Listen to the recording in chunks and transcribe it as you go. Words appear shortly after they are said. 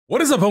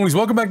What is up, homies?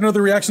 Welcome back to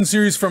another reaction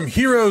series from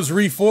Heroes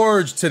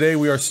Reforged. Today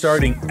we are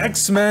starting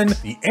X-Men,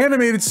 the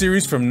animated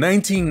series from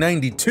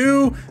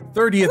 1992,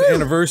 30th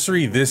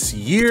anniversary this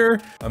year.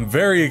 I'm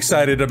very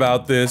excited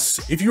about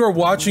this. If you are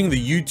watching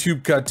the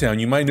YouTube cutdown,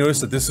 you might notice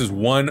that this is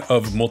one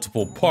of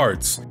multiple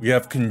parts. We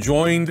have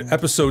conjoined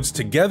episodes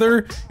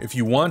together. If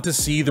you want to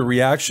see the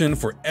reaction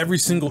for every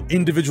single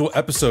individual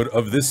episode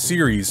of this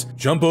series,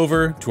 jump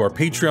over to our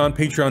Patreon,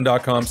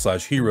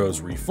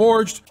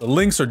 patreon.com/heroesreforged. The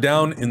links are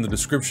down in the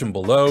description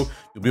below.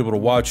 You'll be able to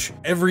watch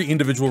every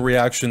individual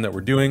reaction that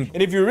we're doing.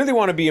 And if you really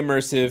want to be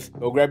immersive,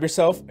 go grab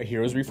yourself a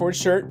Heroes Reforged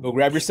shirt, go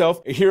grab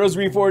yourself a Heroes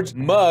Reforged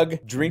mug,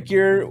 drink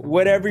your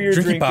whatever you're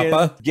drinking,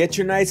 Papa. Get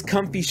your nice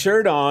comfy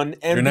shirt on,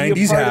 and your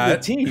be 90s a part hat. of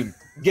the team.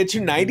 Get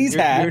your 90s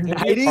hat. Your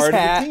 90s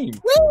hat.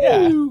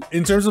 Yeah.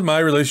 In terms of my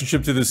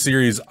relationship to this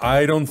series,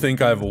 I don't think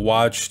I've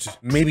watched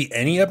maybe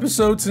any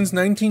episode since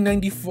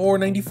 1994,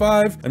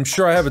 95. I'm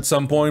sure I have at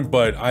some point,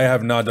 but I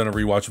have not done a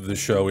rewatch of this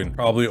show in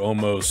probably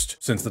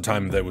almost since the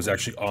time that it was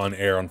actually on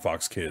air on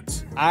Fox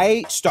Kids.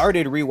 I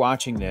started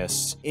rewatching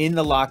this in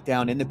the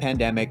lockdown, in the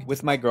pandemic,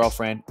 with my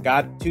girlfriend.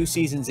 Got 2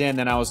 seasons in,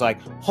 then I was like,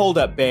 hold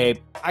up, babe.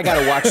 I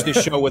gotta watch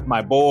this show with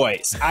my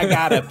boys. I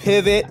gotta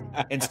pivot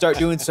and start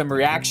doing some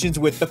reactions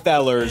with the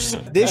fellas.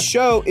 This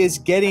show is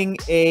getting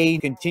a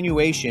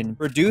continuation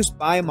produced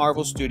by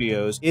Marvel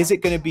Studios. Is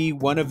it going to be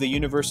one of the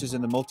universes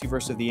in the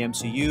multiverse of the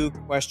MCU?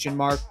 Question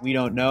mark. We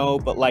don't know,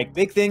 but like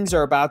big things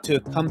are about to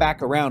come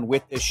back around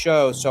with this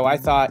show. So I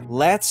thought,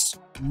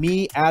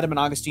 me, Adam, and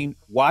Augustine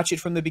watch it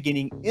from the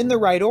beginning in the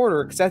right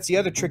order, because that's the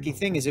other tricky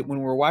thing, is that when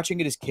we were watching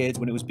it as kids,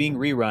 when it was being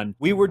rerun,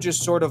 we were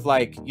just sort of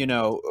like, you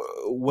know,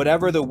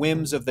 whatever the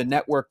whims of the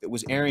network that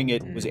was airing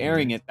it,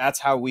 that's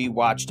how we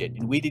watched it.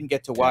 And we didn't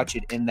get to watch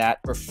it in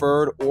that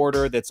preferred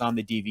order that's on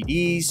the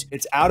DVDs.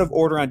 It's out of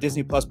order on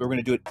Disney Plus, but we're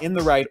going to do it in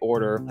the right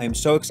order. I am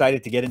so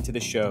excited to get into the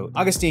show.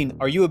 Augustine,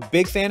 are you a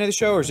big fan of the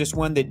show, or is this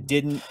one that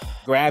didn't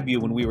grab you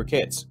when we were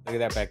kids? Look at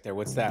that back there.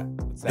 What's that?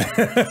 What's that?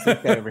 Who's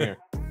this guy over here?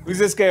 Who's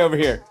this guy over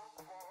here?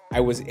 I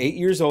was 8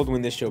 years old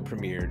when this show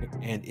premiered,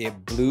 and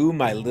it blew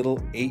my little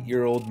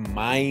 8-year-old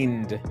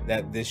mind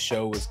that this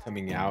show was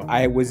coming out.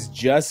 I was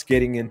just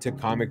getting into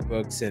comic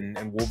books, and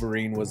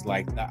Wolverine was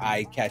like the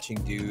eye-catching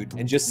dude.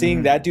 And just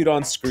seeing that dude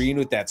on screen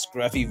with that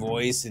scruffy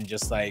voice and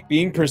just like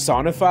being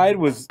personified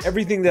was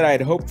everything that I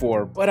had hoped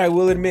for. But I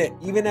will admit,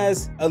 even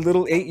as a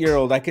little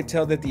 8-year-old, I could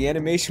tell that the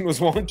animation was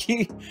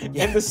wonky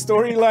and the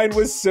storyline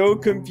was so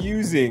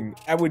confusing.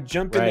 I would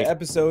jump into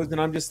episodes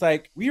and I'm just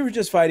like, we were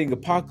just fighting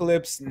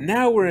Apocalypse,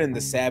 now we're in the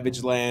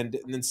Savage Land,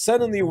 and then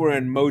suddenly we're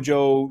in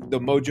the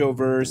Mojo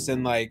verse,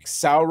 and like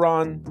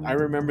Sauron, I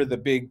remember the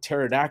big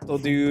pterodactyl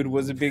dude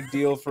was a big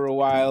deal for a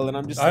while, and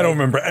I'm just I don't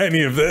remember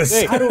any of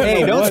this.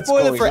 Hey, don't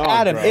spoil it for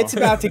Adam. Bro. It's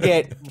about to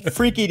get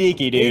freaky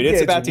deaky, dude.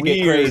 It's about to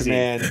get crazy,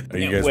 man. Are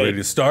you guys ready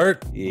to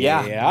start?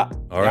 Yeah.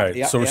 All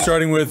right, so we're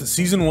starting with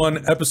season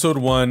 1, episode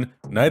 1,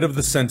 Night of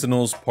the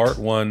Sentinels, part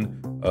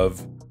 1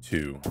 of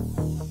 2.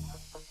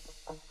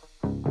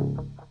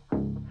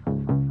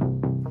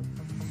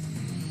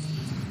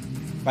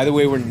 By the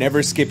way, we're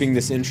never skipping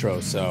this intro,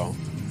 so.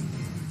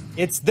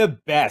 It's the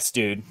best,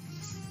 dude.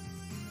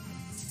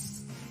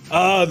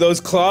 Oh, those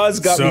claws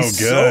got me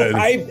so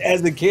hyped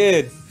as a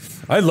kid.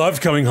 I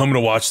loved coming home to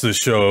watch this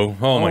show.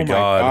 Oh my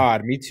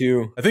god. Me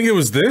too. I think it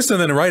was this,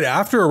 and then right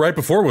after or right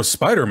before was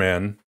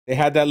Spider-Man. They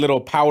had that little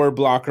power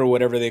block or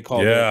whatever they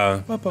called it.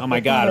 Yeah. Oh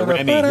my god,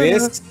 Remy.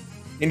 This,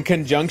 in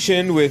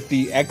conjunction with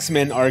the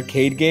X-Men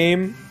arcade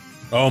game.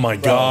 Oh my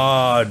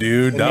god,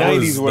 dude. That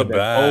was the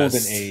best.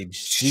 Golden age.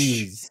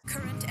 Jeez.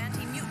 Current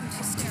anti-mutant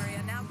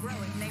hysteria now growing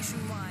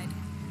nationwide.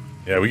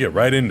 Yeah, we get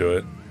right into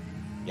it.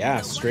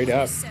 Yeah, straight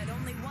up.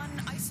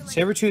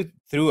 Sabretooth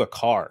threw a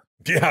car.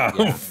 Yeah.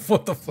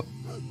 What the fuck?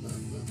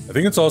 I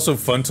think it's also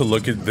fun to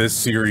look at this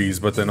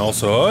series, but then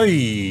also,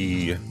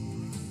 you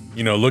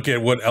know, look at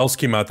what else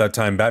came out that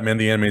time, Batman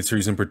the Animated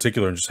Series in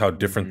particular, and just how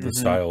different the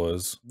style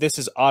is. This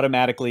is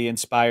automatically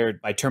inspired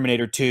by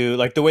Terminator 2,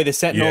 like the way the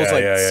Sentinels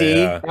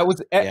that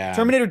was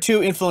Terminator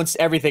 2 influenced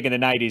everything in the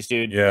 90s,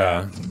 dude.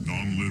 Yeah.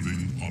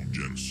 Non-living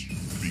objects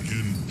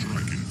begin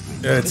tracking.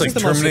 Yeah, it's like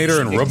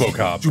Terminator and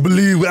RoboCop. You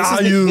believe? Where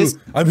are you?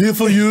 I'm here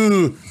for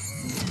you.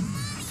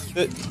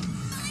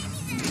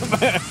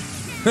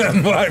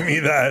 Buy me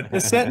that.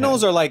 The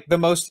Sentinels are like the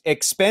most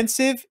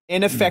expensive,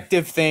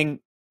 ineffective thing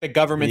the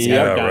government's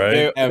ever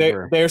done.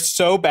 Right? They're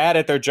so bad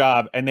at their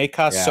job, and they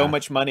cost so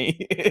much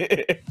money. Do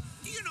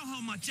you know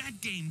how much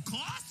that game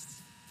costs?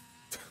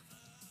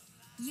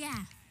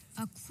 Yeah,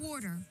 a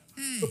quarter.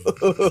 Hey,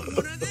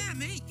 one of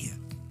them, ain't you?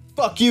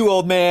 Fuck you,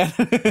 old man.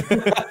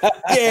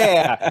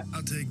 Yeah.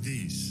 I'll take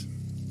these.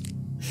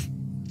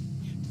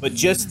 But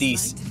just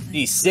these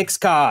 6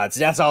 cards,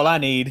 that's all I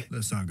need.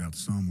 Unless I got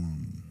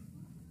someone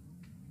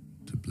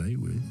to play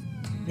with.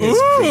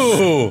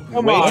 Ooh!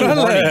 Come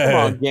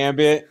on,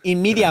 Gambit.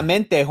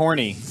 Immediatamente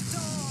horny.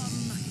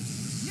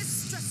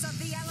 Mistress of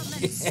the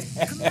elements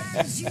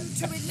commands you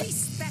to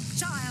release that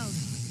child.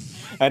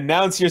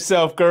 Announce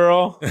yourself,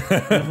 girl.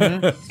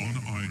 Unidentified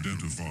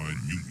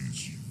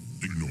mutants.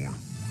 Ignore.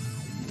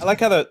 I like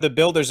how the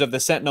builders of the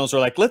Sentinels are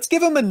like, let's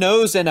give him a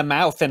nose and a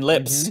mouth and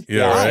lips.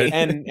 Yeah, right.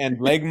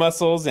 And leg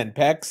muscles and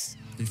pecs.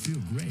 They feel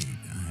great.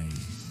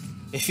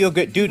 They feel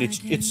good, dude.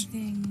 It's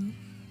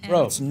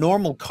Bro, it's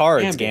normal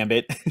cards,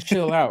 Gambit.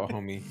 chill out,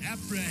 homie.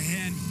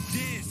 Apprehend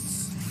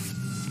this.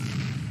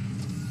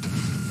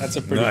 That's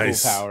a pretty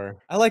Nice. cool power.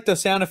 I like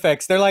those sound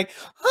effects. They're like,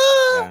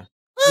 ah,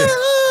 Yeah.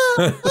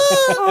 Get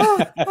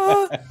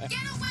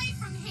away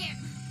from him!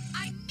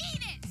 I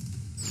mean it!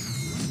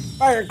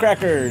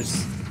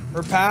 Firecrackers.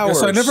 her powers.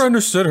 So I never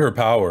understood her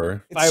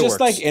power. It's just Fireworks.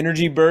 like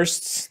energy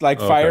bursts, like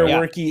Okay.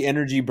 fireworky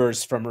energy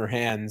bursts from her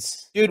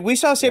hands. Dude, we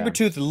saw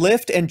Sabretooth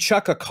lift and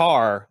chuck a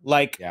car.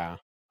 Like, Yeah.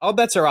 all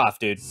bets are off,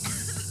 dude.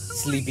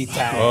 Sleepy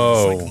time.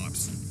 Oh,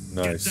 Cyclops.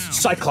 nice.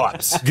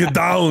 Cyclops. Get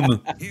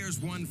down. Here's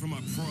one from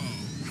a pro.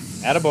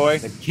 Attaboy.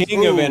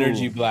 King of Ooh.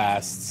 energy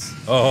blasts.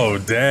 Oh,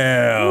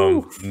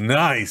 damn.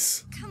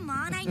 Nice. Come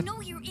on, I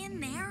know you're in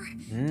there.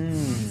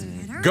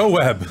 Better. Go,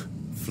 Web.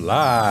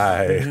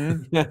 Fly.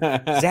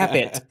 Zap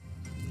it.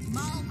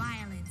 Mall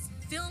violence.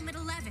 Film at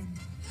 11.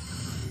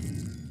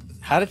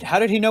 How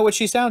did he know what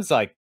she sounds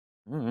like?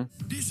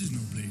 This is no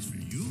place for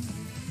you.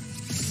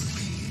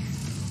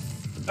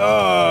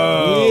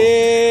 Oh.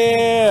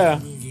 Yeah.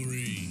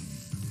 Wolverine.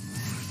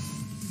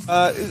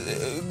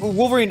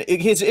 Wolverine,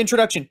 his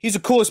introduction, he's the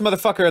coolest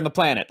motherfucker on the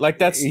planet. Like,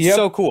 that's Yep.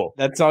 so cool.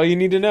 That's all you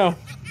need to know.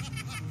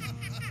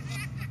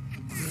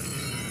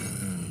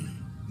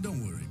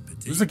 Don't worry,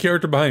 Petite. Who's the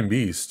character behind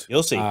Beast?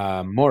 You'll see.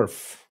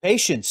 Morph.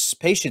 Patience.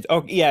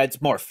 Oh, yeah, it's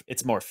Morph.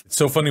 It's Morph. It's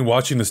so funny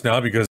watching this now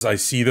because I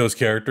see those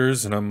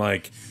characters and I'm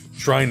like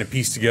trying to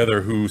piece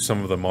together who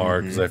some of them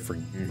are because I've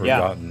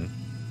forgotten.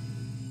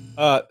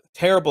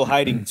 Terrible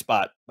hiding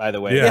spot, by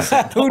the way. Yeah.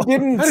 Who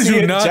didn't How did see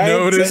you a not giant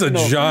notice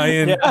sentinel? a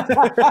giant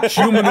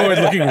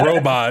humanoid-looking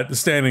robot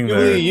standing there?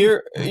 Julie,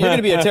 you're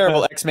gonna be a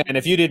terrible X-Man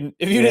if you didn't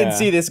Yeah.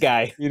 see this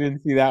guy. You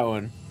didn't see that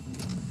one.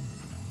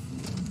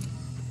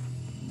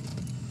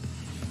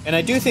 And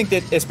I do think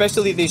that,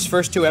 especially these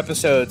first two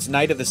episodes,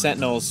 Night of the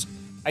Sentinels,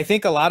 I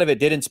think a lot of it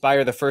did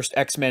inspire the first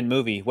X-Men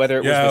movie, whether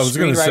it Yeah, I was was the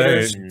gonna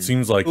screenwriters say it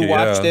seems like who it,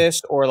 watched yeah.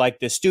 this, or like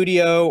the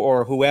studio,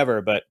 or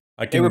whoever. But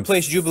I they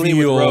replaced Jubilee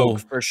with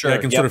Rogue for sure. Yeah, I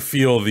can Yep. sort of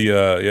feel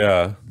the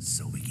yeah.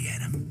 So we get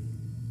him,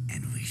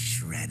 and we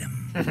shred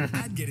him.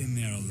 I'd get in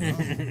there alone.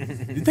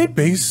 Did they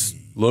base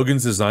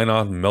Logan's design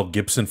on Mel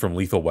Gibson from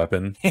Lethal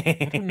Weapon?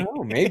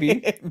 No,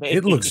 maybe.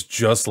 It looks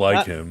just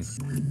like him.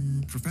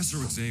 Professor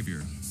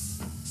Xavier.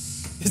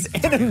 His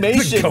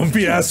animation.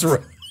 Comfy ass. Jesus.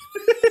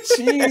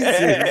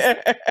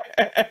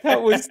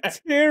 That was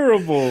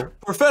terrible.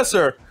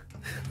 Professor.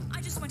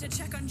 I just went to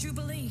check on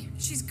Jubilee.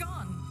 She's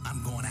gone.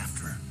 I'm going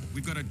after her.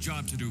 We've got a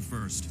job to do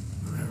first.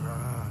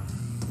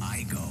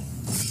 I go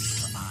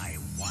where I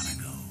wanna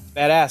go.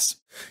 Badass.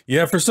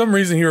 Yeah, for some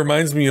reason he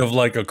reminds me of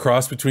like a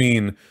cross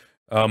between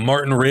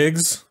Martin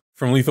Riggs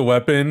from Lethal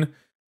Weapon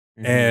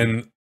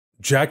and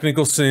Jack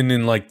Nicholson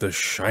in like The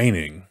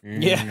Shining.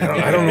 Yeah.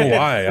 I don't know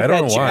why. I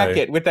don't know why.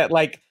 Jacket, with that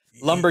like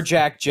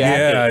lumberjack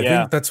jacket. Yeah, I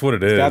think that's what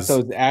it is. Got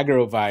those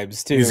aggro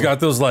vibes too. He's got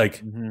those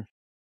like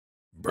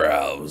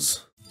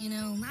brows. You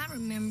know, I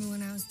remember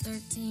when I was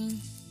 13,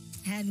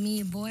 had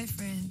me a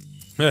boyfriend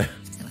Eh.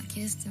 till I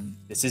kissed him.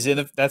 This is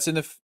that's in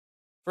the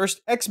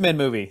first X-Men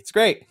movie. It's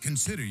great.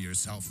 Consider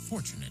yourself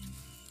fortunate.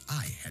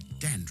 I had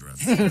dandruff.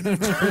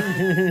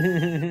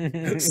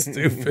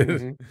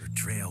 Stupid. Her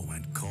trail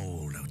went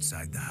cold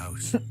outside the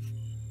house.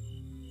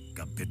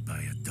 Got bit by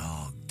a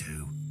dog,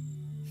 too.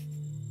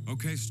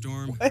 Okay,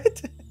 Storm.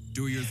 What?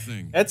 Do your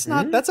thing. That's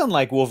not. That's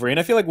unlike Wolverine.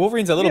 I feel like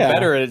Wolverine's a little Yeah.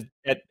 better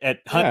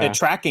at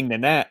tracking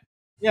than that.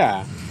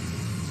 Yeah.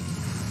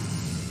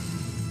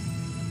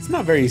 It's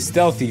not very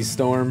stealthy,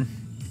 Storm.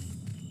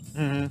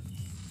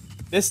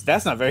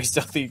 That's not very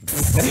stealthy.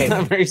 It's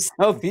not very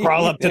stealthy.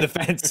 Crawl up to the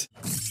fence.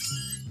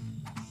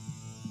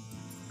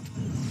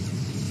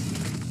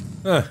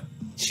 Huh.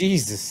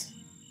 Jesus.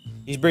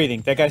 He's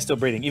breathing. That guy's still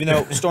breathing, even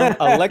though Storm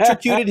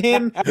electrocuted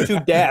him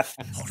to death.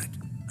 Hold it.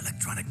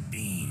 Electronic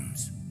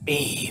beams.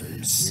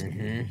 Beams.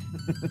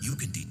 You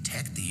can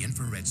detect the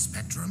infrared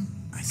spectrum.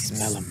 I can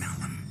Smell 'em. smell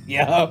 'em.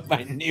 Yup,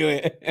 I knew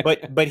it.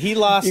 But he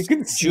lost You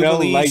can smell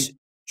Jubilee's light.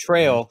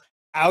 trail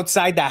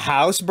outside the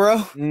house, bro.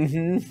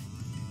 Mm-hmm.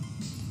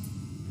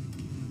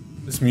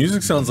 This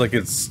music sounds like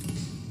it's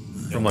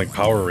from like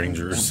Power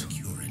Rangers.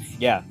 Security.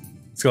 Yeah.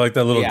 It's got like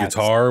that little Yeah,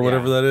 guitar or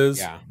whatever that is.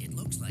 Yeah. It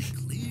looks like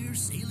clear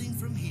sailing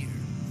from here.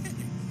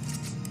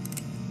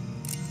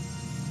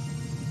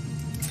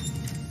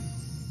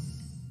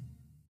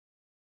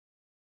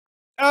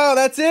 Oh,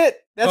 that's it.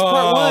 That's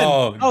part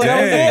one. Oh,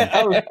 that was dang. it.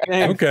 Oh,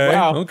 thanks. Okay,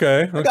 Wow.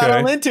 okay, I got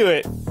all okay. into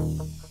it.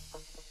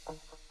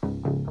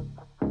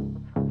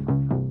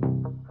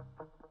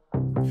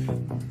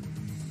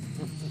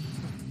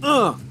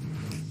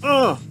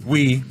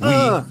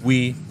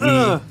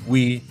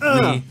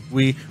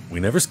 We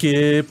never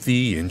skip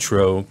the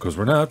intro because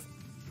we're not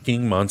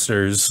king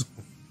monsters.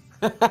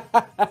 You think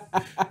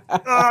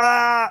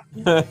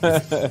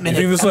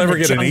this will ever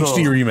get an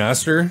HD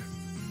remaster?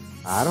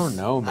 I don't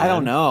know, man. I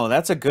don't know.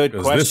 That's a good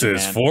 'Cause question,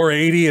 this is man.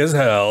 480 as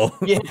hell.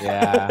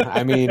 Yeah,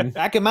 I mean,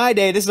 Back in my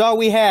day, this is all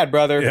we had,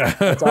 brother. Yeah.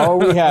 that's all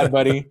we had,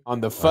 buddy. On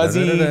the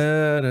fuzzy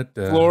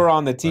floor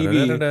on the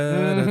TV.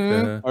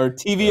 Or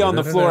TV on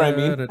the floor, I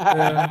mean.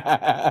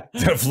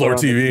 Floor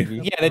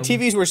TV. Yeah, the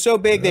TVs were so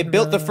big they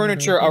built the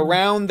furniture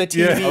around the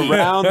TV. Yeah.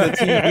 Around the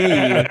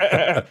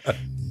TV.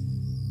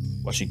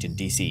 Washington,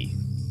 D.C.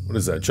 What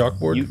is that,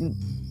 chalkboard? Mutant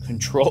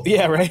control.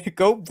 Yeah, right.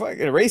 Go fucking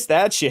erase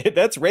that shit.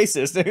 That's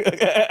racist.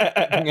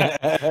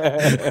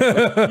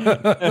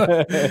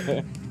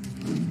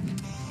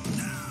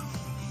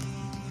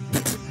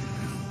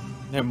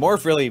 Yeah,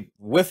 Morph really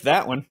whiffed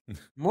that one.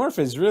 Morph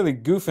is really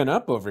goofing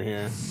up over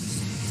here.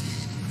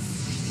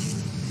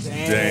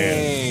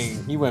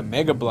 Dang. He went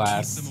Mega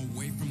Blast. Them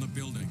away from the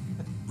building.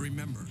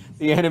 Remember,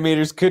 The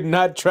animators could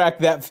not track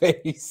that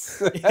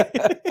face.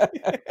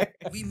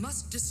 We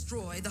must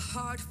destroy the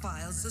hard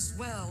files as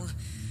well.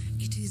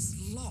 It is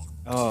locked.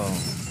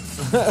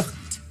 Oh.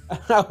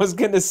 I was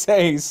gonna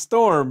say,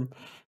 Storm,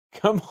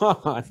 come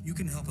on. you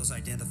can help us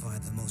identify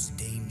the most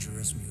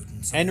dangerous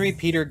mutants. Henry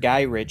Peter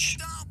Guy Rich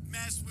Don't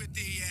mess with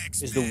the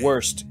X-Men. is the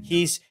worst.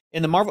 He's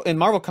in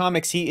Marvel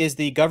Comics, he is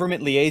the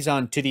government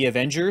liaison to the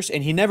Avengers,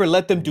 and he never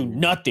let them do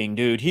nothing,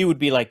 dude. He would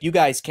be like, you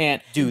guys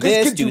can't do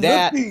this, do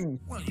that.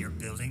 Well, you're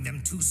building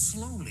them too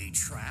slowly,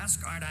 Trask.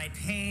 Aren't I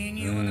paying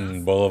you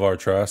enough? Bolivar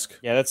Trask.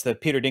 Yeah, that's the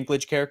Peter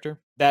Dinklage character.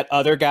 That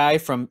other guy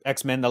from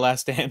X-Men The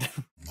Last Stand.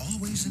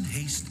 Always in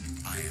haste.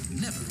 I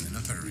am never in a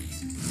hurry.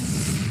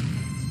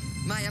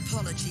 My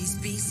apologies,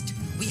 Beast.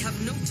 We have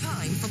no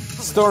time for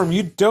poetry. Storm,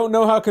 you don't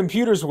know how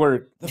computers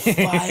work. The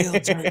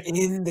files are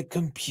in the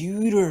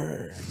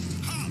computer.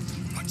 Halt!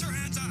 Put your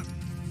hands up!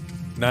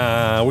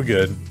 Nah, we're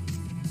good.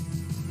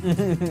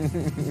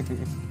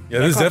 Yeah,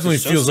 this cop's definitely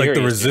so feels like the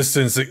serious, dude.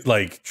 Resistance,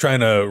 like trying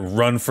to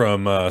run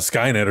from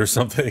Skynet or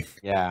something.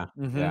 Yeah,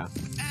 yeah.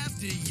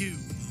 After you,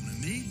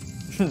 me.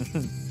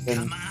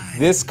 And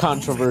this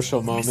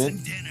controversial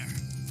moment. Dinner.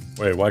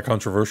 Wait, why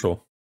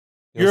controversial?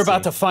 You're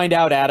about to find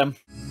out, Adam.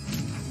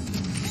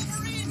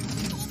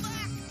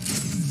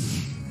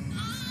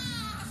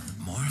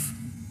 Morph,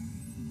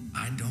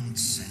 I don't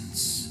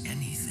sense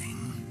anything.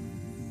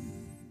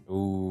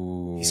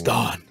 Ooh. He's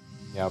gone.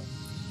 Yep.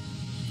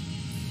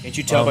 Can't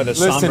you tell by the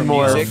listen, somber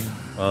Morph. music?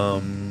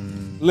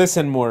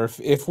 Listen, Morph,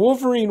 if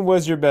Wolverine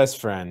was your best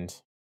friend,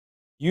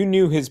 you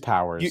knew his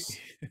powers.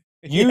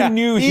 You Yeah,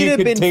 knew he'd he have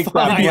could been take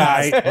fine.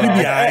 that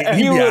blast.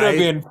 He would have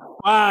been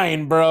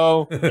fine,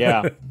 bro.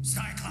 Yeah.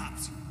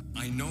 Cyclops,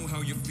 I know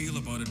how you feel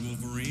about it,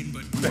 Wolverine,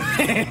 but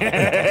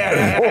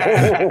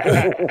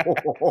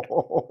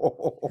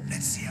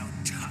let's see how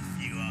tough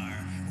you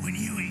are when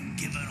you ain't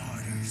giving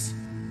orders.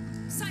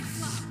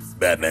 Cyclops!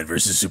 Batman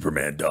versus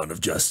Superman: Dawn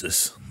of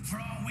Justice. For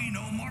all we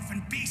know, Morph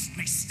and Beast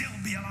may still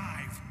be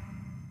alive.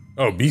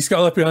 Oh, Beast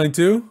got left behind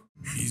too?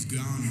 He's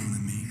gone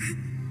on me.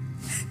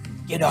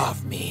 Get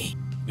off me.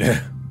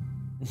 Yeah.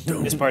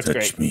 Don't This part's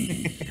touch great.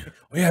 me.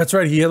 Oh yeah, that's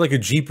right. He had like a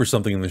Jeep or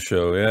something in the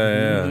show.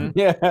 Yeah,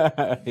 yeah.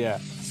 Yeah, yeah.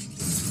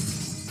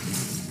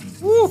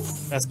 Woo.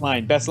 Best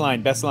line, best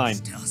line, best line.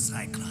 Tell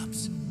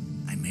Cyclops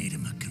I made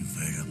him a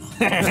convertible.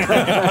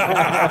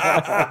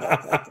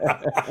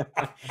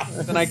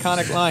 It's an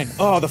iconic line.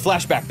 Oh, the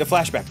flashback, the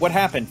flashback. What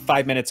happened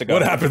 5 minutes ago?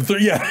 What happened?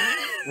 Yeah.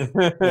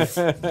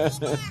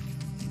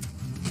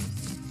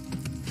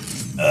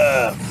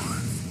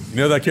 You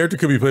know, that character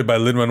could be played by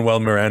Lin-Manuel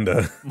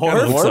Miranda. Kind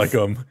of looks Morph? like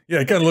him. Yeah,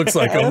 it kind of looks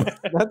like him.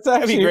 That's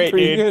actually great,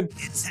 pretty dude. good.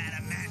 It's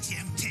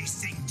adamantium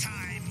tasting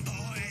time,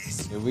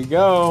 boys. Here we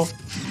go.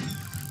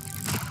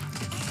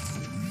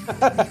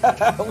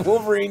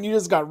 Wolverine, you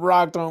just got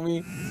rocked,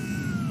 homie.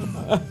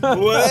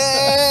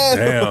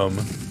 Damn.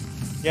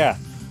 Yeah.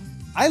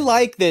 I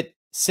like that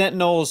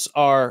Sentinels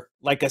are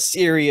like a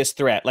serious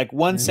threat. Like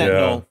one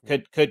Sentinel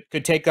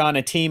could take on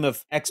a team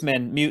of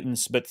X-Men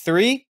mutants, but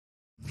three?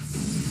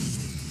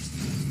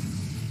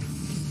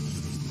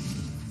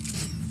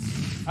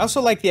 I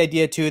also like the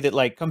idea too that,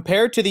 like,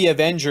 compared to the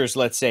Avengers,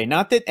 let's say,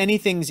 not that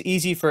anything's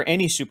easy for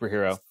any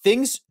superhero,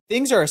 things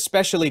are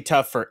especially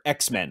tough for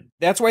X-Men.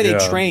 That's why they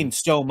train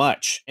so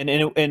much, and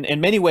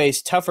in many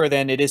ways tougher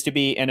than it is to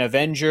be an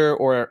Avenger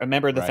or a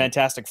member of the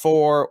Fantastic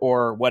Four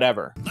or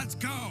whatever. Let's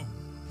go.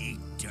 Eat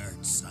dirt,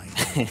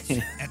 Cyclops.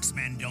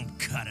 X-Men don't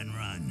cut and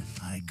run.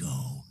 I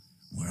go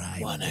where I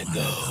wanna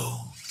go.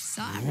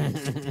 Sorry.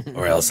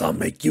 Or else I'll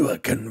make you a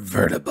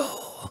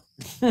convertible.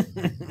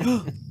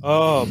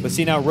 Oh, but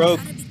see now Rogue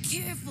Gotta be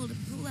careful to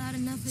pull out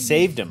enough of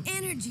saved your him.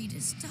 energy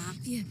to stop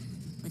you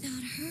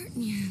without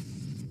hurting you.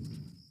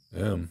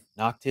 Damn.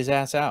 Knocked his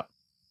ass out.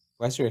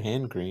 Why's your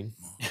hand green?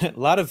 A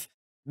lot of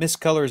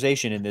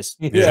miscolorization in this.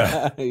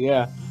 Yeah.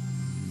 Yeah.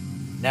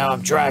 Now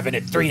I'm driving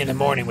at 3 in the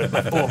morning with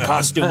my full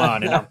costume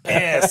on, and I'm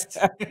pissed.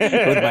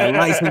 With my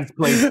license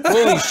plate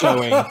fully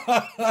showing.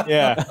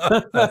 Yeah.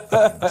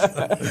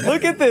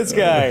 Look at this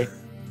guy. I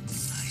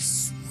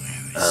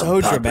swear it.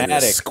 So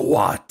dramatic.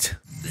 Squat.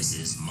 This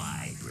is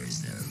my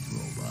prisoner,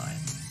 robot.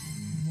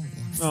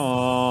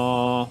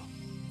 Aww.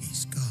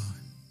 He's gone.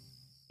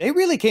 They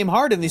really came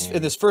hard in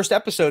this first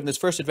episode, in this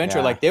first adventure.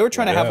 Yeah. Like they were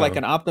trying to have Yeah. like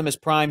an Optimus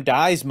Prime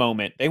dies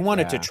moment. They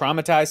wanted to Yeah.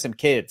 traumatize some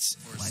kids.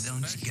 Why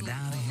don't you get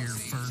out of here,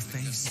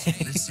 furface?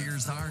 This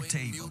here's our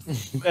table.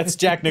 That's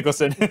Jack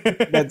Nicholson.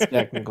 That's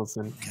Jack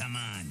Nicholson. Come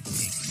on,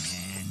 big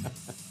man.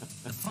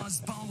 The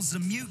fuzzball's a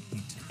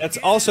mutant. That's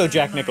also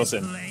Jack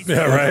Nicholson.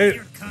 Yeah, right?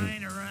 Your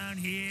kind around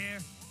here.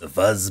 The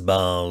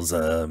fuzzball's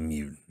a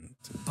mutant.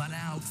 But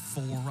out,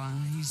 Four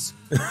Eyes.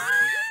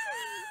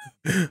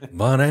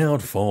 But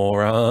out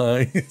 4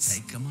 eyes.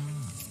 Take 'em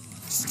on.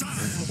 Stop.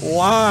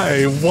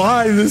 Why?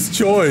 Why this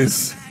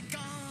choice? Back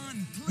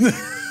on, please.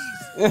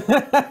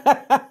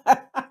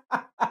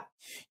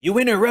 You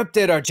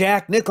interrupted our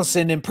Jack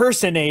Nicholson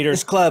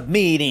Impersonators Club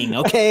meeting,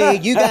 okay?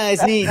 You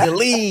guys need to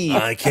leave.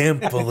 I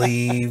can't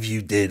believe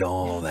you did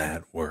all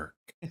that work.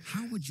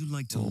 How would you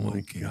like to Oh my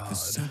locate God. the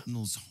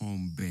Sentinel's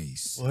home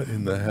base? What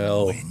in the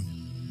hell?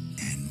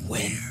 And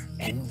where?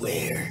 And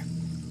where?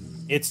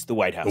 It's the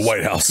White House. The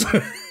White House.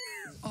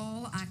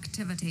 All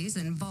activities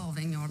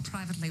involving your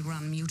privately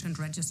run mutant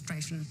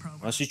registration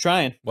program. Well, she's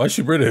trying. Why is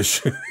she British?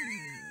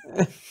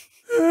 That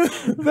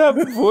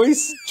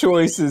voice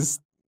choice is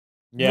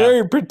Yeah.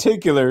 very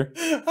particular.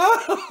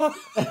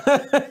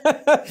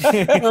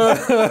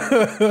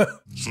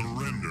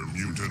 Surrender,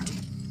 mutant.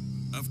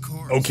 Of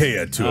course. Okay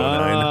at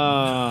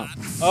 209.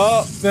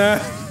 Oh, Nah.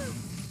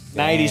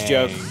 90s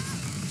joke.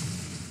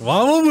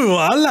 Well,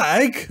 I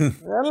like.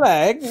 I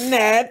like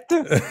that.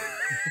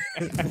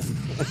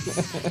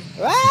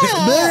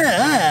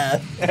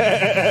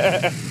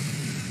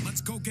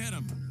 Let's go get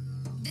him.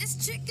 This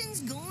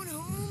chicken's going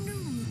home to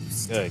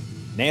roost. Good.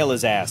 Nail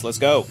his ass. Let's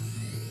go.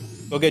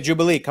 Go get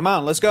Jubilee. Come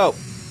on, let's go.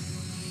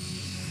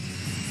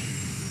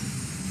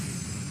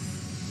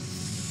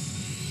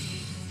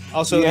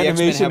 Also, The the X-Men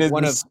animation have is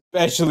one of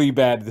especially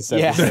bad this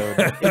episode.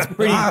 yeah. It's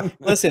pretty.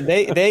 Listen,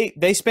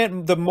 they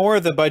spent the more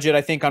of the budget,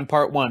 I think, on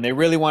part one. They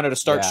really wanted to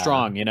start Yeah.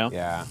 strong, you know.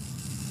 Yeah.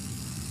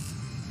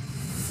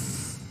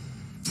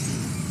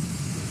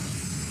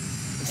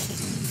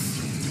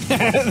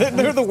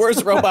 They're the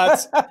worst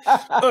robots.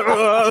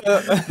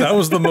 That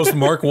was the most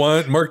Mark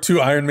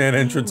II Iron Man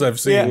entrance I've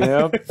seen.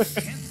 Yep. Can't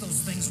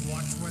those things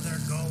watch where they're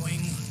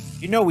going?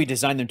 You know, we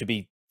designed them to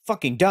be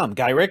fucking dumb,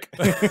 Guy Rick.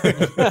 They're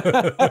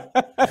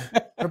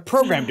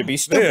programmed to be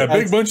stupid. Yeah, a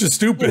big bunch of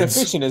stupids.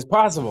 Inefficient as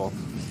possible.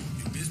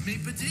 Bisbee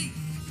Petit.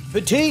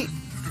 Petite.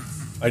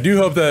 I do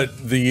hope that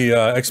the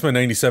X-Men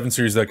 97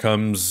 series that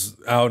comes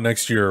out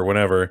next year or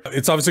whenever,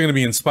 it's obviously going to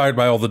be inspired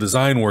by all the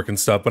design work and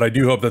stuff, but I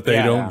do hope that they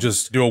Yeah. don't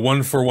just do a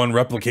one-for-one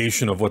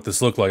replication of what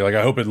this looked like. Like,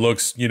 I hope it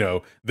looks, you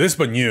know, this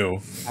but new.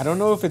 I don't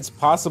know if it's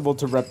possible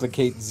to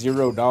replicate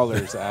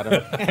 $0,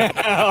 Adam.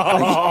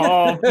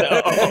 Oh,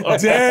 no.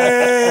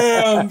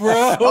 Damn,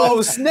 bro!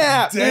 Oh,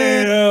 snap. dude.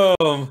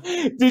 Damn!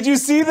 Did you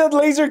see that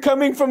laser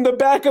coming from the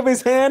back of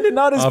his hand and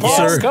not his Officer.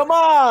 balls? Come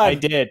on! I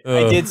did.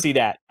 I did see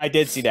that. I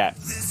did see that.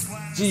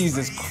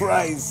 Jesus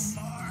Christ.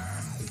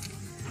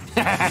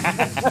 He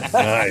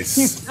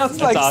Nice. sounds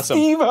like awesome.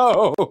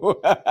 Steve-O.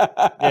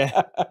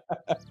 Yeah.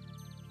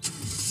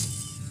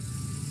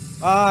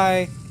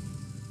 Bye. Someone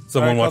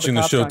Sorry, call watching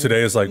the the cops show on you.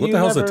 today is like, what You the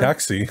hell's a never-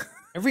 taxi?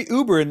 Every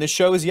Uber in this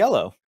show is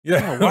yellow.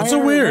 Yeah, Why that's so are-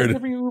 why weird. is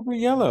every Uber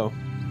yellow? Here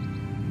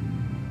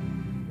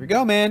we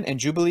go, man. And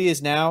Jubilee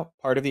is now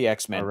part of the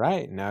X-Men. All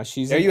right, now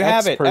she's There an you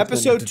have it. X-person.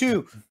 Episode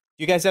 2.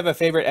 You guys have a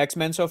favorite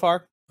X-Men so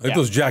far? I think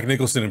those Jack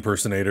Nicholson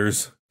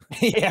impersonators.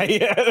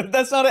 yeah.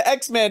 That's not an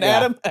X-Men, Yeah.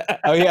 Adam.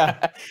 Oh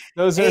yeah,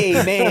 those are. Hey,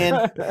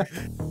 man.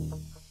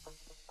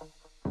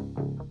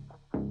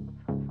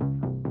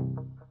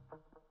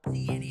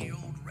 See any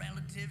old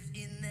relatives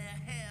in their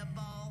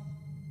hairball?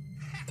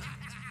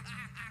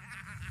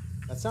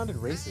 That sounded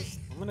racist.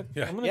 I'm gonna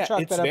Yeah,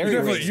 chalk it's that up. very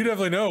as You racist.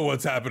 definitely know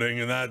what's happening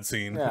in that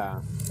scene.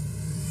 Yeah.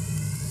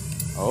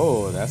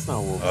 Oh, that's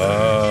not Wolverine.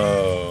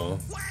 Oh.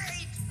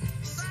 Wait!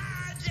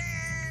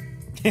 Sergeant!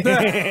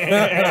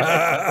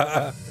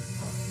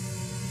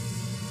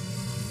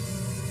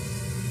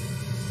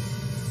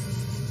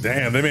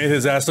 Damn, they made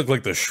his ass look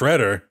like the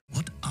Shredder.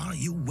 What are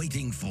you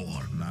waiting for?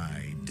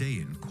 My day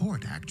in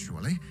court,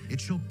 actually. It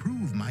shall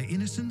prove my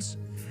innocence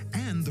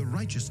and the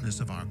righteousness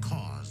of our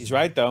cause. He's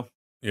right, though.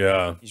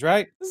 Yeah. He's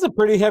right. This is a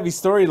pretty heavy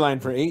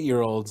storyline for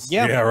 8-year-olds.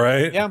 Yeah. Yeah,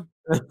 right? Yeah.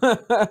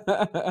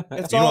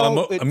 It's Meanwhile,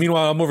 all.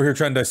 meanwhile, I'm over here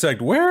trying to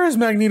dissect, where is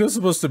Magneto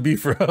supposed to be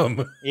from?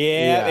 Yeah,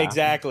 Yeah.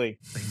 exactly.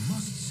 They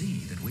must see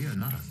that we are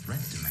not a threat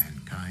to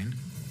mankind,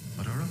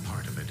 but are a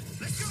part of it.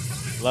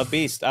 Love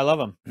Beast. I love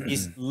him.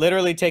 He's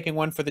literally taking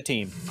one for the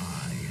team. I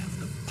have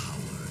the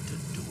power to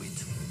do it.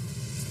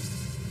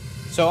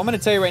 So I'm going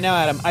to tell you right now,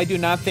 Adam, I do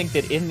not think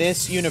that in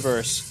this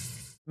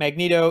universe,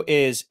 Magneto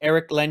is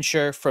Eric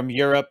Lenscher from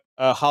Europe,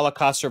 a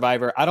Holocaust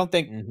survivor. I don't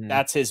think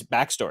that's his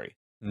backstory.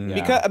 Yeah.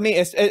 Because I mean,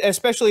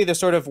 especially the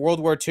sort of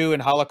World War II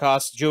and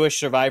Holocaust Jewish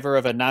survivor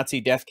of a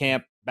Nazi death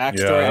camp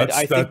backstory. Yeah,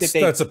 I think that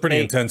that's a pretty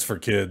they, intense for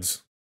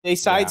kids. they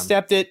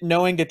sidestepped it,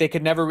 knowing that they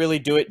could never really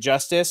do it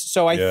justice.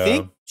 So I Yeah.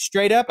 think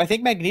straight up, I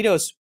think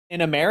Magneto's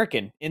an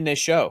American in this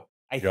show.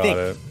 I Got think.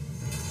 it.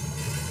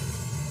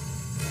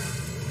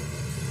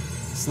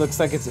 This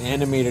looks like it's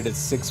animated at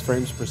 6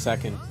 frames per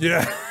second.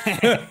 Yeah.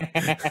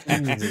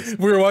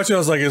 We were watching, I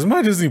was like, is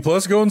my Disney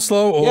Plus going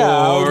slow? Or... Yeah,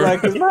 I was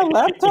like, is my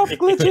laptop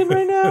glitching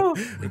right now?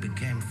 We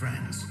became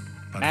friends.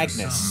 But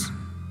Magnus. for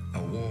some,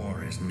 a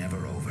war is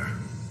never over.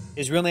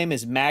 His real name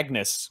is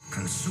Magnus.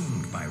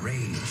 Consumed by rage,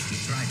 he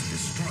tried to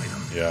destroy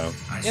them. Yeah.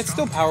 It's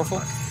still powerful.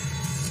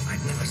 I'd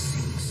never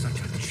seen such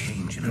a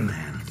change in a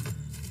man.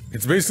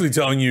 It's basically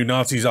telling you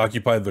Nazis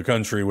occupied the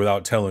country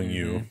without telling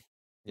you.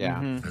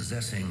 Yeah.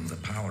 Possessing the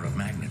power of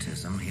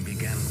magnetism, he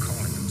began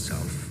calling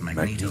himself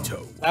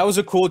Magneto. That was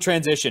a cool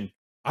transition.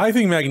 I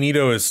think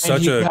Magneto is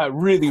such he a got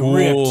really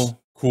ripped.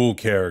 cool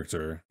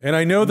character. And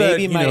I know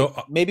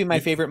that, maybe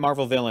my favorite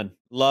Marvel villain.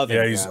 Love him.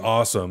 Yeah, he's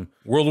awesome.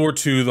 World War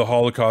II, the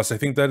Holocaust, I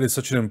think that is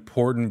such an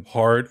important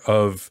part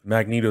of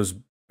Magneto's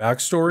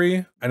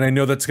backstory. And I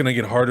know that's going to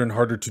get harder and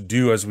harder to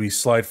do as we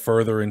slide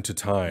further into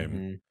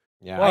time.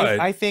 Yeah, but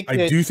I think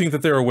I do think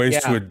that there are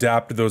ways to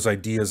adapt those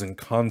ideas and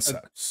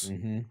concepts.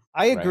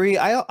 I agree.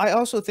 I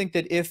also think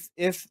that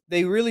if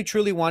they really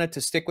truly wanted to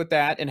stick with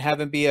that and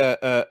have him be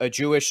a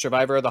Jewish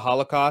survivor of the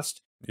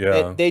Holocaust,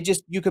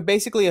 you could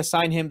basically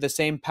assign him the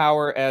same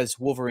power as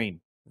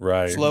Wolverine.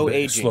 Right. Slow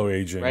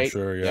aging, right?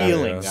 Sure, yeah.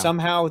 Healing. Yeah.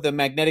 Somehow the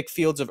magnetic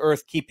fields of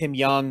Earth keep him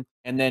young,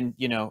 and then,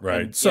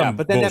 right. And,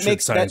 but then that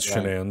makes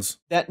shenanigans.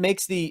 That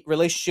makes the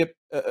relationship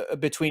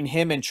between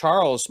him and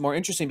Charles more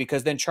interesting,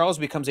 because then Charles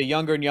becomes a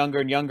younger and younger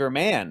and younger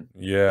man.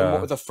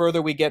 Yeah. The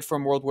further we get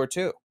from World War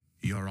II.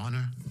 Your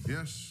Honor?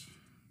 Yes,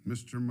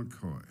 Mr.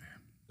 McCoy.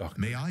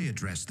 May I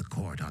address the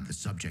court on the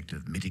subject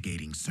of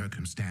mitigating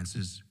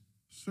circumstances?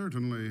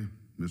 Certainly,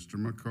 Mr.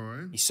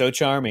 McCoy. He's so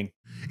charming.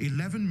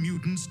 11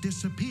 mutants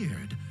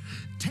disappeared.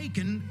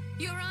 Taken...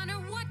 Your Honor,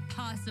 what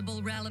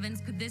possible relevance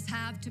could this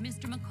have to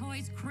Mr.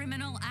 McCoy's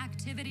criminal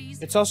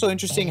activities? It's also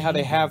interesting how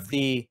they have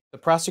the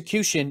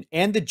prosecution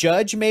and the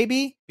judge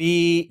maybe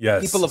be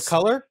people of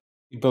color.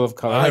 People of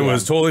color. I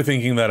was totally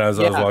thinking that as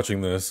I was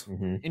watching this.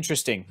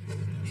 Interesting.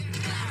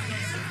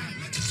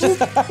 Who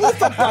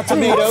brought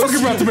tomatoes?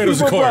 Who brought tomatoes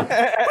to court?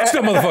 Watch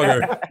that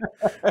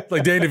motherfucker.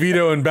 Like Danny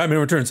DeVito and Batman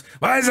Returns.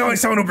 Why is there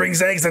always someone who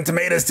brings eggs and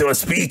tomatoes to a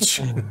speech?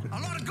 A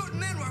lot of good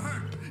men were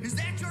hurt. Is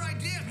that your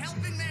idea of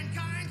helping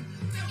mankind?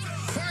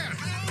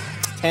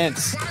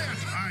 Tense.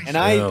 And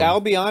I'll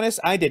be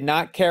honest, I did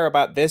not care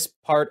about this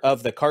part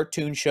of the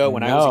cartoon show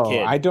when I was a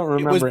kid. I don't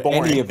remember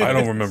any of it. I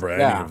don't remember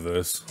any of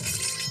this.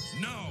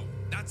 No,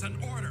 that's an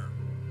order.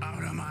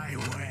 Out of my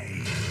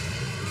way.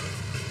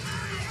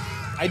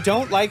 I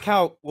don't like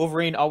how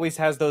Wolverine always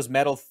has those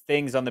metal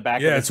things on the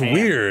back of his hand.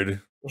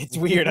 Weird. It's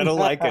weird. I don't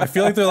like it. I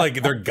feel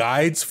like they're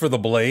guides for the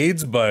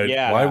blades, but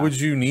why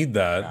would you need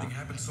that?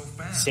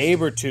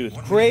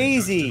 Sabretooth.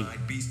 Crazy.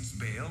 Beasts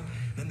bail,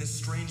 then this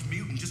strange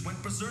mutant just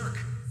went berserk.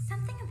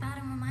 Something about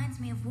him reminds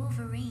me of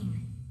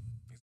Wolverine.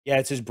 Yeah,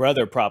 it's his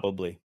brother,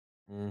 probably.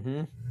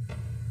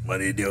 What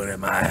are you doing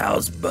in my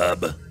house,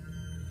 bub?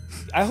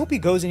 I hope he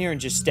goes in here and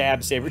just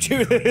stabs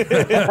Sabretooth.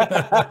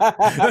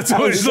 That's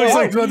what he looks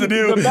like he's about to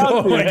do.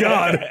 Oh my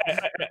god.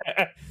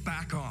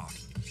 Back off.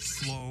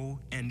 Slow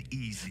and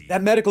easy.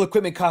 That medical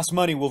equipment costs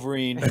money,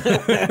 Wolverine. He's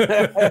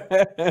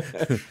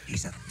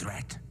a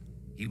threat.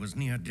 He was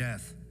near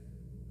death.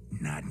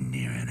 Not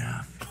near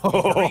enough.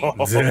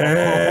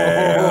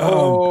 Damn.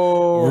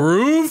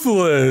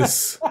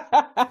 Ruthless.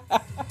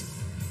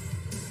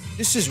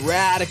 This is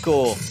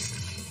radical.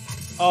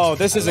 Oh,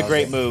 this is a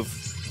great move.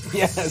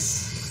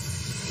 Yes.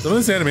 Some of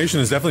this animation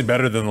is definitely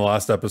better than the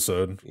last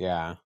episode.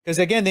 Yeah. Because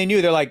again, they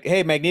knew, they're like,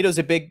 hey, Magneto's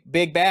a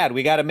big bad.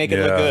 We got to make it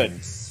look good.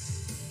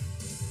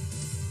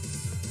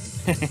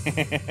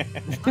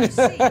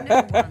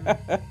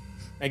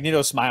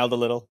 Magneto smiled a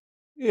little.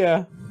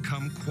 Yeah.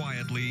 Come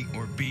quietly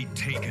or be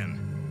taken.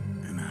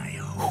 And I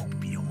hope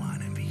you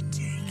want to be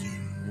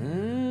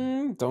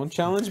taken. Don't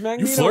challenge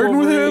Magneto. You flirting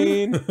with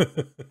Wolverine.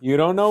 him? You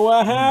don't know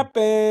what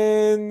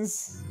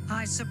happens.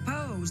 I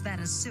suppose that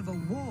a civil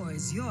war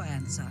is your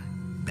answer.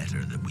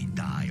 Better that we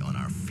die on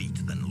our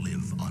feet than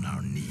live on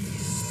our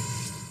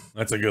knees.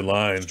 That's a good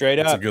line. Straight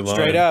That's up. a good line.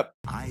 Straight up.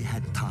 I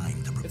had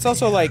time to prepare. It's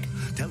also like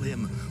Tell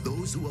him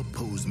those who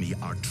oppose me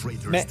are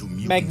traitors to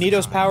mutant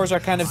Magneto's kind. powers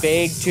are kind of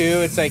vague too.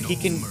 It's like he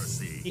can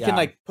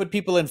like put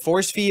people in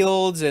force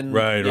fields and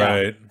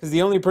Right. Because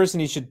the only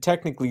person he should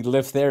technically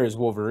lift there is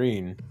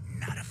Wolverine.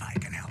 Not if I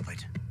can help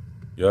it.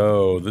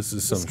 Yo, this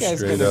is some This guy's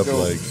straight gonna up go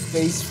like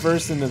face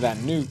first into that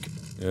nuke.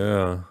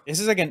 yeah. This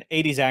is like an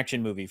 80s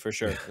action movie for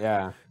sure.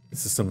 Yeah.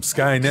 This is some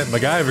Skynet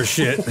MacGyver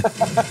shit.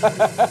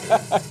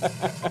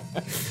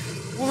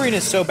 Wolverine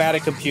is so bad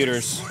at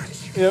computers.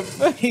 Yep.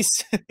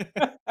 He's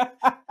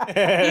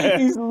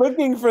He's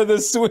looking for the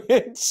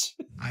switch.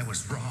 I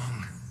was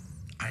wrong.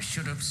 I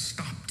should have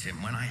stopped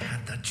him when I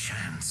had the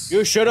chance.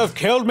 You should have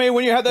killed me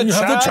when you had the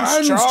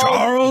chance,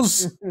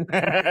 Charles.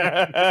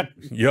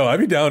 Yo, I'd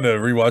be down to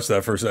rewatch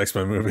that first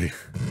X-Men movie.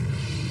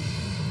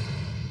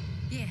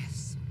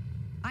 Yes,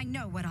 I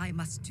know what I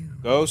must do.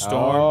 Go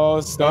Storm.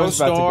 Oh, Storm's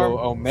about to Storm. go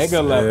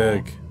Omega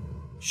level. Sick.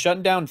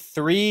 Shutting down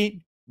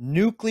 3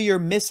 nuclear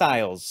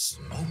missiles.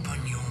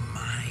 Open your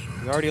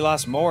mind. We already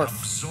lost Morph.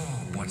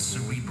 Absorb what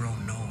Cerebro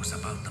knows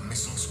about the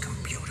missile's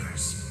computer.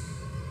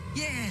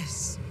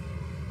 Yes,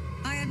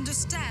 I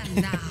understand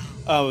now.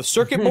 Oh,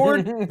 circuit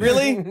board?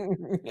 Really?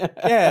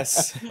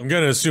 Yes. I'm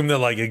gonna assume that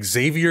like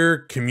Xavier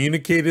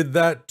communicated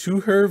that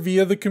to her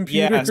via the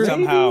computer. Yeah,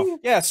 somehow.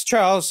 Yes,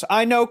 Charles,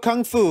 I know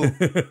Kung Fu.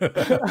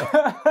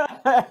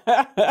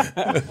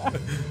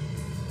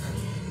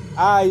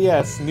 Ah,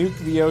 yes, nuke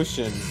the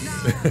ocean.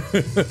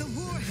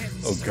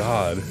 Oh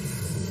God.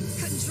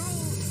 Control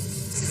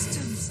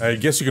systems. I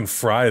guess you can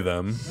fry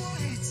them.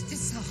 Warheads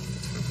dissolved.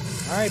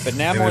 All right, but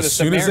And Namor, as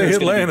soon as they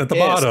hit land at the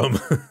bottom.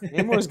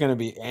 Namor's gonna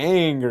be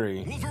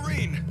angry.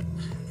 Wolverine!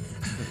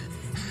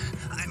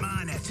 I'm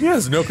on it. He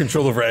has no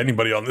control over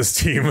anybody on this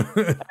team.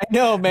 I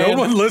know, man. No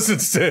one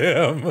listens to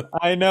him.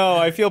 I know,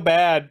 I feel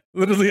bad.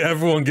 Literally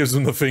everyone gives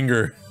him the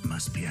finger.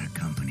 Must be our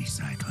company,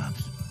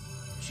 Cyclops.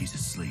 She's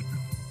asleep.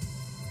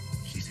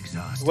 She's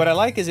exhausted. What I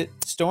like is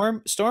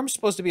Storm's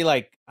supposed to be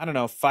like, I don't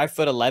know,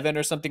 5'11"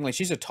 or something. Like,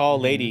 she's a tall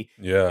lady.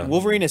 Yeah. And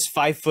Wolverine is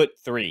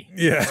 5'3".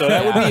 Yeah. So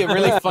that would be a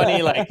really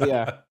funny, like,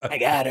 Yeah. I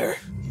got her.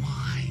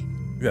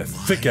 Yeah,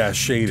 thick ass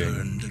shading.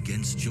 Turned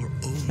against your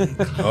own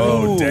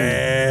Oh Ooh.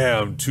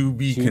 damn! To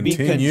be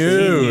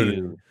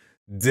continued.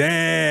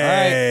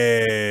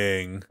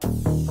 Dang.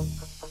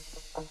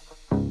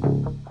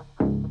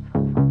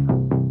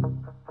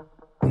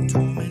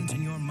 torment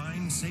in your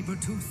mind,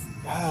 Sabretooth.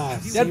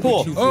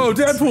 Deadpool. Oh,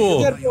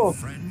 Deadpool.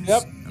 Deadpool.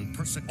 Yep. And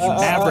persecute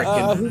Maverick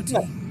and who's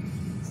that?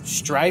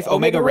 Strife,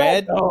 Omega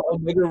Red. Oh,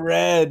 Omega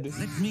Red.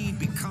 Let me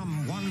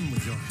become one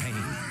with your pain.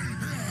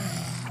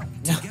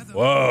 Together,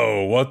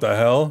 Whoa! What the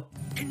hell?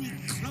 any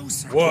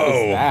closer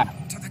Whoa!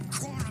 That. to the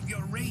core of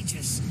your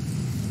rages.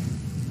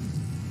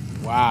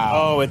 Wow.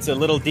 Oh, it's a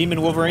little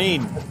demon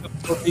Wolverine.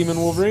 Oh, Demon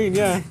Wolverine,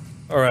 yeah.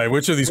 All right,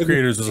 which of these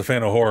creators is a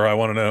fan of horror? I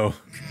want to know.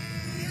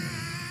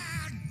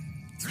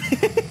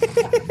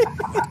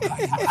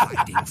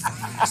 Hiding from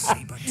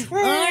Sabretooth.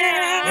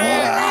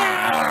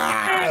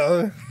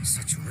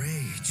 Such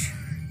rage.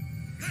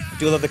 I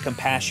do love the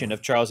compassion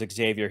of Charles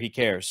Xavier. He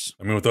cares.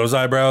 I mean, with those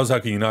eyebrows, how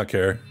can you not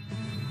care?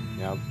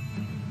 Yep.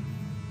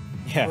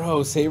 Yeah.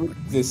 Bro, Saber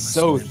is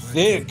so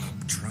thick.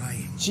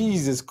 Trying.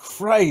 Jesus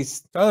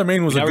Christ. Tyler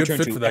Mane was a Now good return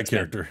fit to for that X-Men.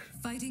 character.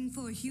 Fighting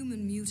for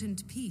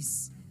human-mutant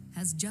peace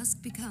has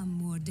just become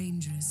more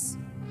dangerous.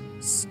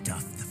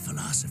 Stuff the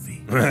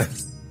philosophy.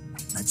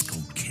 Let's go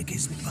kick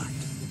his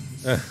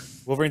butt.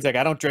 Wolverine's like,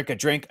 I don't drink a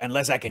drink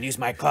unless I can use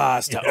my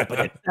claws to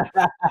open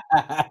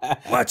it.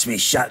 Watch me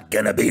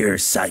shotgun a beer,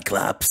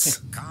 Cyclops.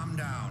 Calm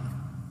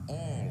down,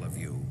 all of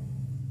you.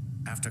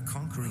 After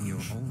conquering your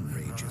own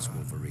rages,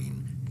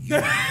 Wolverine, you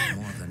know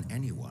more than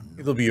anyone.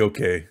 It'll be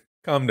okay.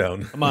 Calm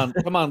down. Come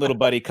on, little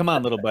buddy. Come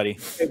on, little buddy.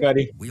 Hey,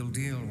 buddy. We'll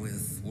deal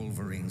with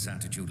Wolverine's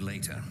attitude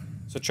later.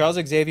 So Charles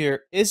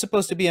Xavier is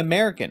supposed to be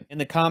American in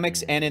the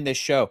comics and in this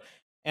show.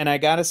 And I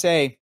gotta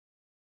say,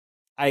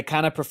 I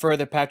kind of prefer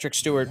the Patrick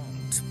Stewart.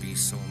 To be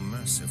so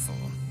merciful.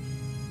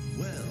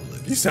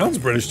 He sounds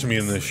British to me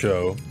in this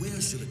show.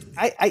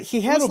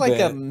 He has like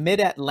bit. a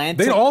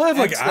mid-Atlantic. They all have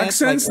like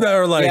accents that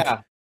are like,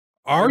 yeah.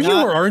 are you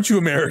not- or aren't you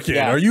American?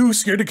 Yeah. Are you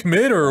scared to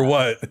commit or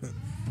what?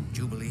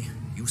 Jubilee,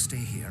 you stay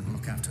here and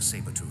look after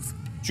Sabretooth.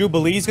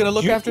 Jubilee's gonna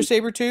look after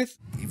Sabretooth?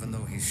 Even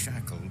though he's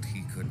shackled,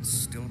 he could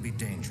still be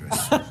dangerous.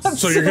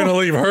 So you're gonna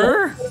leave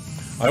her?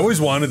 I always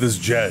wanted this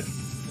jet,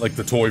 like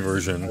the toy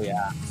version. Oh,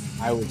 yeah.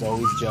 I was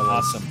always jealous.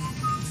 Awesome.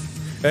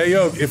 Hey,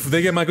 yo, if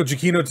they get Michael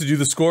Giacchino to do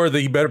the score,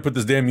 then you better put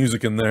this damn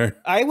music in there.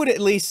 I would at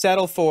least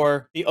settle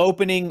for the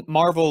opening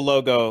Marvel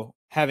logo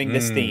having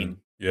this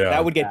theme. Yeah.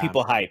 That would get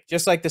people hyped,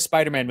 just like the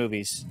Spider-Man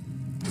movies.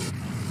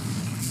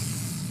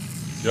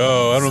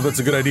 Yo, I don't know if that's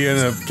a good idea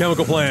in a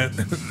chemical plant.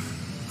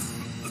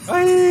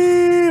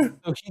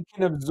 So he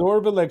can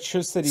absorb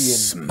electricity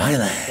and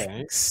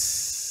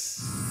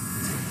Smilex.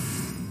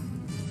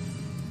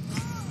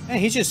 Man,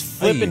 he's just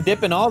flipping,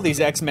 dipping all these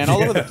X-Men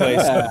all over the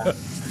place.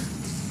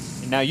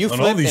 And now you On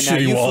flip, all these and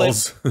now shitty you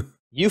walls. flip.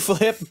 You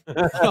flip.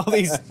 All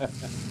these.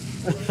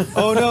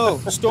 Oh no,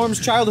 Storm's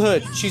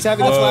childhood. She's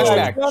having a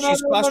flashback. No, no,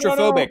 She's no, no, no,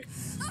 no. claustrophobic.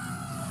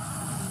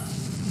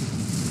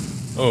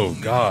 Oh,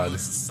 God.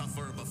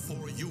 Suffer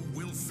before you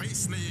will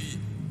face me.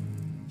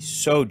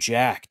 So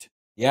jacked.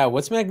 yeah,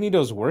 what's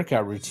Magneto's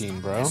workout routine,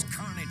 bro?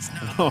 Carnage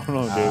now. Oh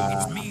no, dude.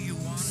 It's me you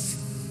want.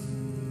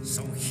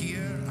 So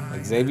here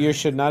I Xavier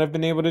should not have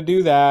been able to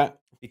do that.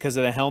 Because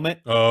of the helmet.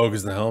 Oh,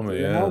 because the helmet,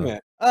 The yeah.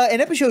 helmet.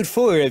 In episode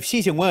 4 of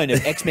season 1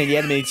 of X-Men the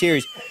Animated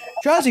Series,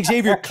 Charles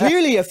Xavier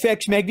clearly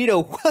affects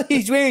Magneto while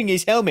he's wearing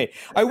his helmet.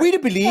 Are we to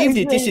believe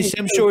that this is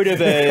some sort of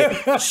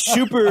a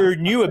super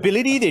new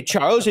ability that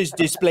Charles is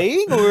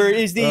displaying, or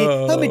is the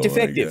helmet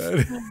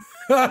defective?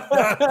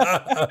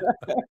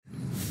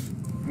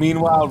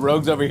 Meanwhile,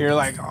 Rogue's over here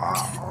like,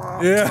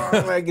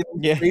 Yeah. like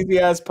Yeah. crazy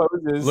ass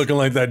poses. Looking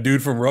like that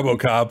dude from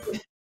RoboCop.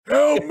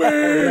 Help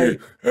me!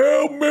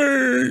 Help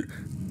me!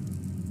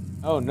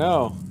 Oh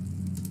no.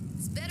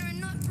 It's better than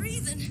not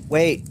breathing.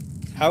 Wait,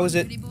 how is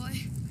it? Pretty boy,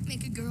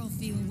 make a girl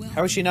feel well.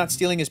 How is she not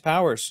stealing his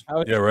powers?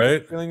 How is Yeah,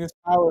 right? he feeling his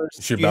powers?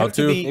 Is she You have about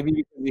to to? be- Maybe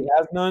because he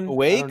has none.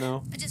 Awake? I don't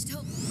know. I just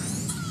hope.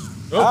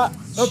 Oh,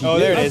 Oh,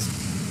 there it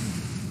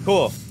is.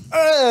 Cool.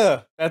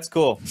 That's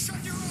cool.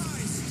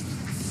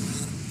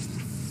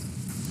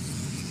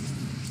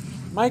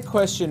 My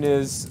question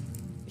is,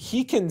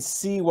 he can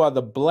see while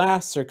the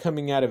blasts are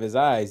coming out of his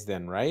eyes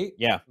then, right?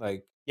 Yeah.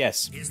 Like,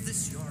 yes. Is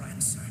this your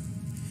answer?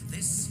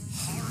 This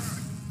horror?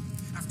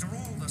 After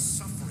all the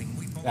suffering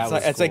we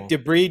both... It's like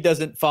debris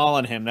doesn't fall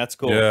on him. That's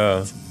cool.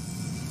 Yeah.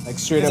 Like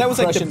straight up that was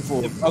like crushing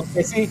fool.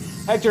 Okay, see,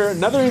 Hector,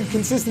 another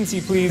inconsistency,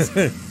 please.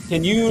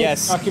 Can you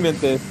document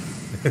this?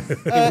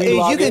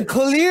 You can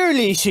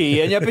clearly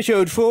see in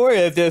episode 4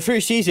 of the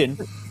first season.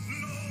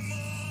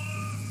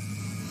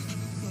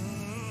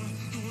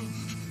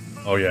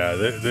 Oh yeah,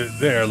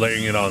 they're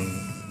laying it on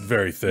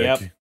very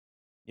thick.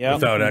 Yep.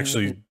 Without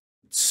actually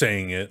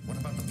saying it. What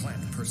about the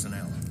plant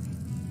personnel?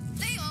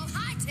 They all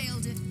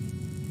hightailed it.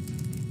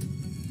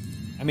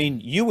 I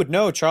mean, you would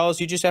know, Charles.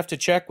 You just have to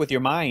check with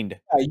your mind.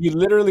 You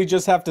literally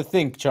just have to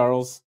think,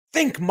 Charles.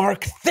 Think,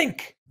 Mark,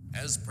 think!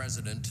 As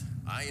president,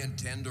 I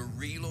intend to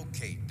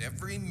relocate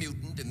every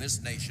mutant in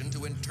this nation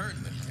to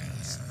internment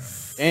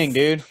camps. Dang,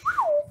 dude.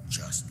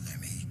 Just let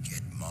me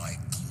get my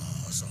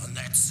claws on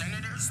that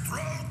senator's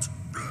throat.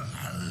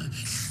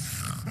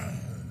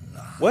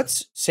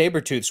 What's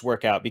Sabretooth's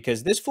workout?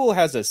 Because this fool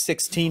has a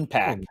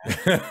 16-pack.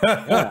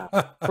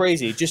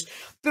 Crazy. Just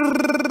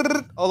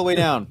all the way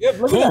down. Yep,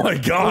 Oh my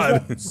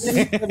god.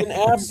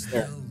 Abs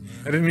there.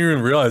 I didn't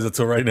even realize it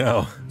till right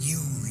now. You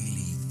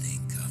really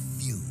think a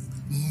few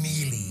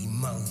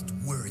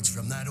mealy-mouthed words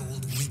from that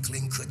old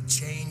weakling could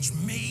change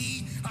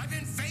me? I've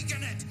been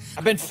faking it.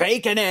 I've been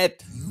faking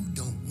it. You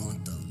don't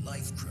want the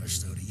life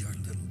crushed out of your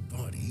little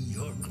body.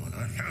 You're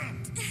gonna help.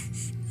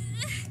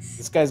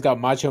 This guy's got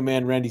Macho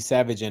Man Randy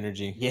Savage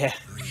energy. Yeah.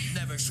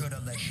 Never should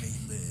have let me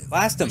live.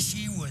 Blast him.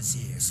 She was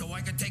here, so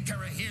I could take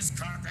care of his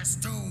carcass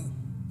too.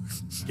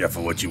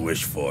 Careful what you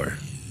wish for.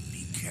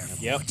 Be careful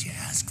Yep. what you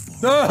ask for.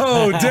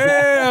 Oh,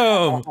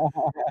 damn!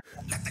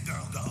 Let the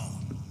girl go.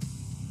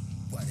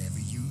 Whatever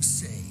you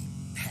say,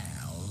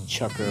 pal.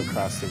 Chuck her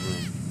across the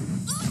room.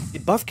 The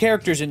buff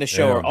characters in the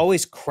show Yeah. are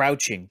always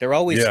crouching. They're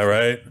always... Yeah,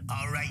 right?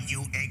 All right,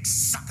 you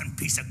egg-sucking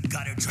piece of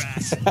gutter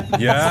trash.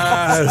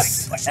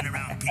 Yes! Like pushing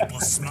around people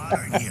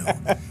smarter than you.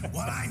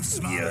 Well, I'm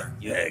smarter.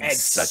 You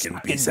egg-sucking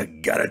piece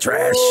of gutter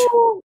trash.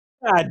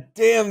 God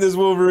damn, this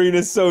Wolverine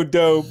is so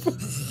dope.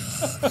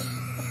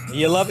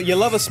 You love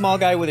a small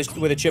guy with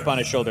a chip on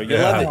his shoulder. You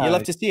love it. You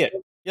love to see it.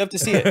 You love to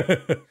see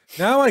it.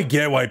 Now I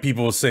get why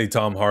people say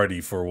Tom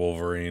Hardy for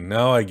Wolverine.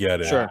 Now I get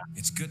it. Sure.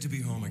 It's good to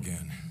be home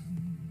again.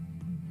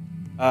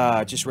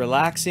 Just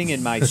relaxing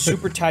in my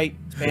super tight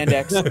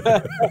spandex.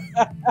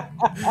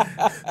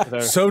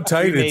 So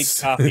tight pre-made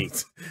it's, coffee.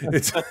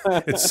 it's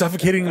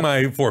suffocating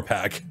my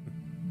 4-pack.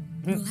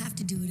 We'll have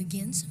to do it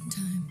again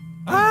sometime.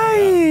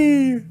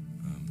 Aye.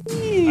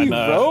 I'm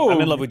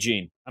in love with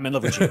Jean. I'm in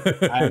love with Jean.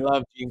 I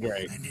love Jean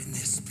Grey. And in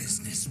this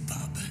business,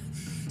 bub,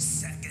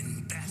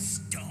 second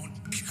best don't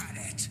cut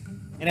it.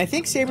 And I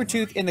think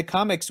Sabretooth in the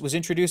comics was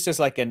introduced as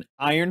like an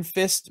Iron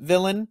Fist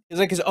villain. It's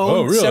like his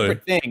own really?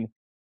 separate thing.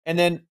 And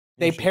then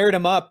they paired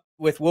him up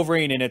with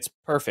Wolverine, and it's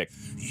perfect.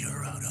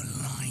 You're out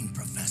of line,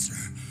 Professor.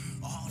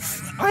 All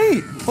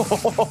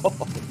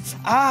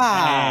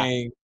Aye.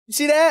 Dang. You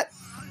see that?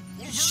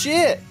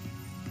 Shit.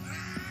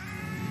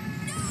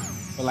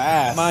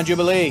 Blast. Come on,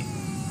 Jubilee.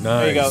 Nice.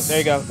 There you go. There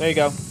you go. There you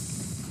go.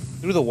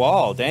 Through the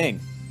wall. Dang.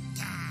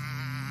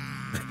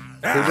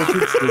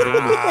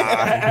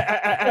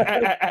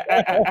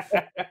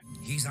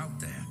 He's out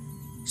there,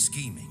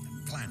 scheming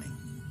and planning.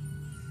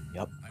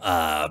 Yep.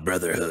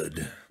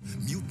 Brotherhood.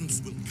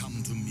 Mutants will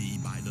come to me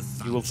by the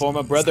thousands. You will form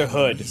a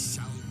brotherhood. We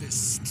shall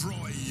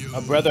destroy you.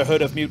 A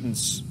brotherhood of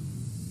mutants.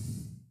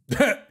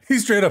 He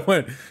straight up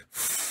went.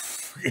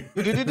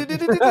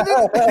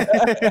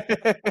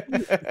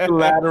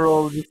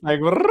 Lateral, just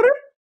like.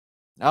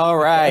 All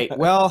right.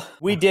 Well,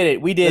 we did it.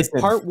 We did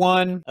Listen. part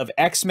 1 of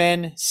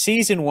X-Men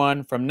Season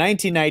 1 from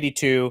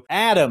 1992.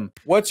 Adam,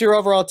 what's your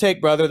overall take,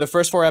 brother? The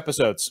first 4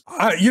 episodes.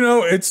 You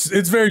know, it's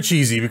very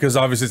cheesy because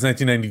obviously it's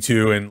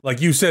 1992, and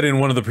like you said in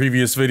one of the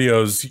previous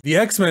videos, the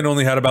X-Men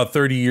only had about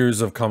 30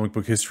 years of comic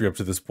book history up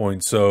to this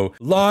point, so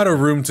a lot of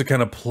room to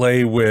kind of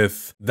play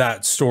with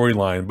that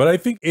storyline. But I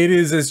think it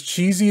is as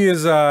cheesy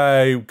as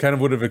I kind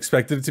of would have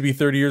expected it to be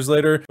 30 years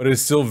later, but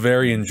it's still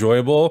very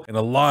enjoyable, and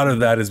a lot of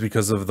that is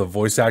because of the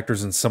voice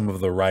actors and some of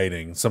the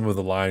writing. Some of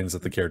the lines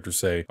that the characters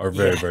say are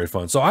very, very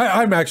fun. So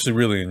I'm actually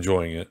really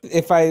enjoying it.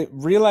 If I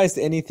realized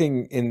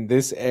anything in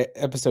this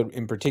episode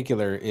in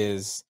particular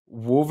is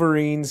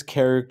Wolverine's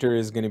character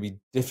is going to be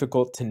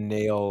difficult to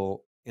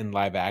nail in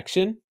live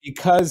action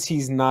because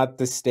he's not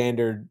the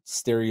standard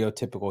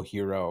stereotypical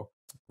hero.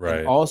 Right.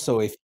 And also,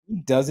 if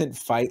he doesn't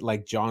fight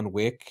like John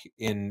Wick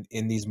in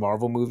these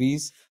Marvel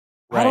movies,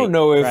 I don't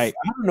know if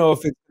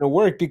it's gonna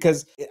work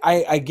because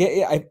I get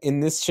it.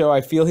 In this show,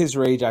 I feel his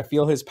rage, I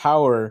feel his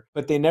power,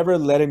 but they never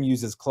let him use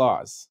his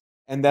claws,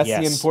 and that's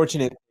the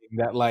unfortunate thing.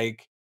 That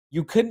like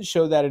you couldn't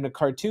show that in a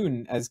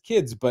cartoon as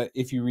kids, but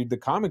if you read the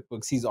comic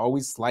books, he's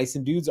always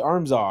slicing dudes'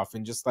 arms off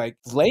and just like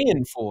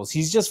flaying fools.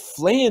 He's just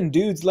flaying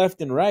dudes left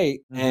and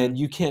right, and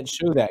you can't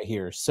show that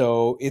here.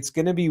 So it's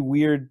gonna be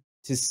weird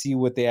to see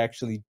what they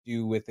actually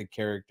do with a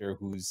character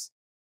who's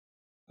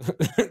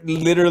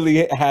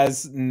literally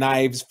has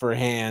knives for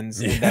hands,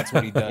 and that's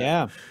what he does.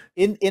 Yeah.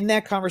 In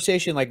that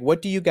conversation, like,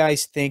 what do you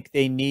guys think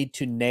they need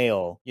to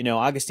nail? You know,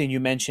 Augustine, you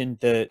mentioned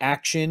the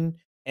action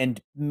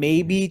and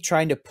maybe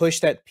trying to push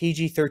that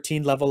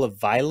PG-13 level of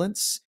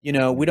violence. You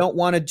know, we don't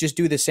want to just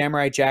do the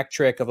Samurai Jack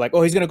trick of like,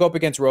 oh, he's going to go up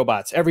against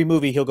robots. Every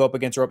movie he'll go up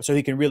against robots so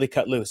he can really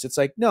cut loose. It's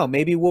like, no,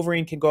 maybe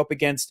Wolverine can go up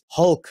against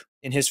Hulk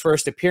in his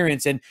first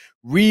appearance and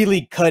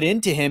really cut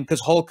into him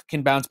because Hulk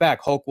can bounce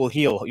back. Hulk will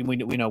heal. We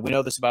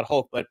know this about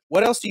Hulk. But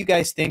what else do you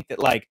guys think that,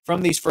 like,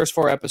 from these first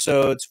 4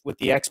 episodes with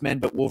the X-Men,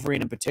 but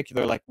Wolverine in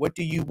particular, like, what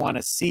do you want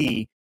to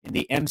see in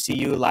the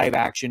MCU live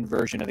action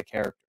version of the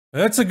character?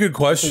 That's a good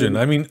question.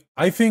 I mean,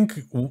 I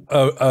think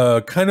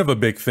kind of a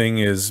big thing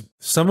is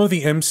some of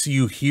the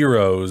MCU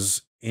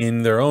heroes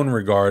in their own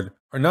regard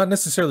are not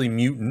necessarily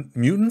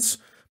mutants,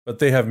 but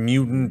they have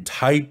mutant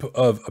type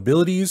of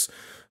abilities.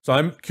 So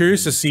I'm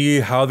curious to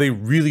see how they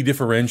really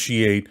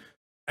differentiate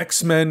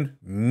X-Men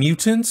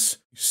mutants,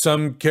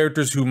 some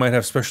characters who might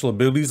have special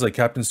abilities like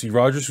Captain Steve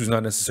Rogers, who's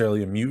not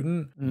necessarily a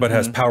mutant, but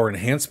has power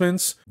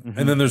enhancements.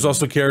 And then there's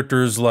also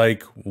characters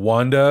like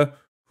Wanda,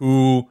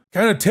 who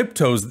kind of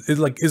tiptoes, is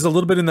a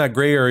little bit in that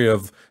gray area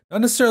of not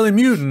necessarily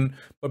mutant,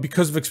 but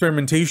because of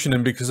experimentation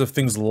and because of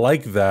things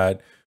like that,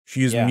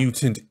 she is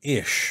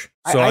mutant-ish.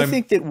 So I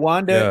think that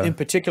Wanda in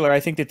particular, I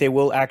think that they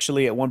will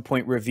actually at one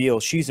point reveal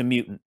she's a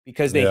mutant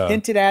because they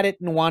hinted at it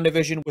in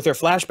WandaVision with her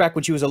flashback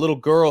when she was a little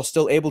girl,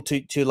 still able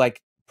to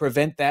like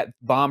prevent that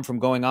bomb from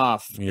going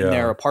off in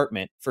their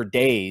apartment for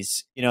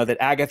days. You know, that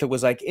Agatha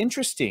was like,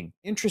 interesting.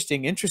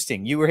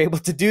 You were able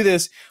to do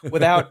this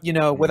without,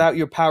 without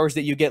your powers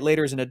that you get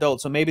later as an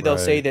adult. So maybe they'll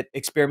say that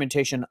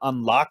experimentation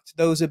unlocked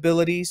those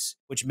abilities,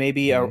 which may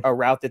be a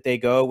route that they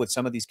go with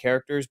some of these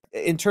characters.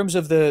 In terms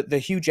of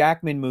the Hugh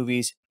Jackman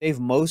movies, they've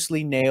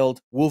mostly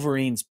nailed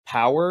Wolverine's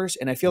powers.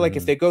 And I feel like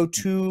if they go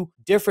too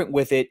different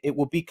with it, it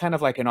will be kind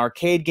of like an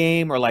arcade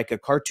game or like a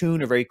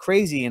cartoon or very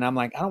crazy. And I'm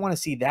like, I don't want to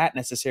see that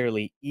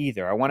necessarily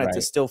either. I want it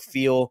to still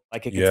feel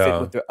like it can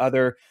fit with the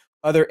other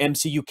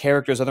MCU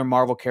characters, other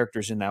Marvel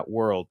characters in that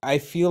world. I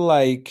feel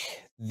like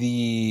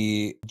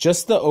the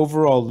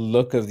overall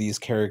look of these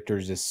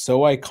characters is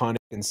so iconic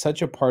and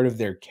such a part of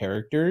their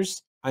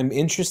characters. I'm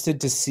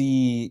interested to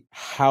see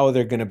how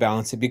they're going to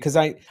balance it because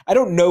I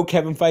don't know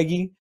Kevin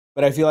Feige,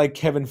 but I feel like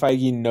Kevin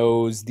Feige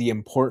knows the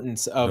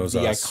importance of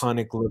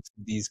iconic looks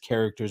of these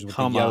characters with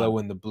the yellow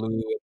and the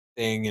blue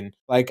thing. And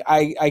like,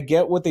 I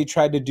get what they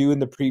tried to do in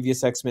the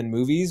previous X-Men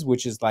movies,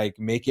 which is like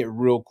make it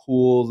real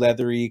cool,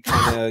 leathery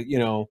kind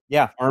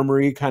of,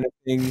 armory kind of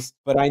things.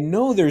 But I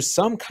know there's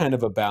some kind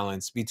of a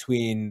balance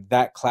between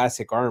that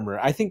classic armor.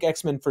 I think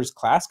X-Men First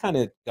Class kind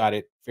of got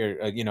it fair,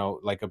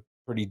 like a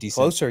pretty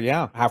decent. Closer,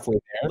 halfway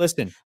there.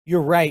 Listen,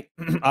 you're right,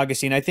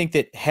 Augustine. I think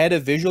that head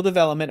of visual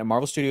development at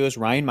Marvel Studios,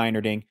 Ryan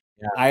Meinerding,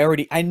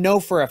 I know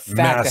for a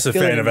fact. Massive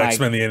fan of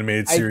X-Men the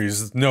animated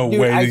series. No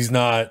way he's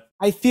not.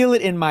 I feel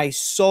it in my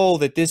soul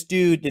that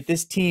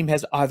this team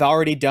has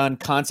already done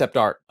concept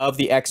art of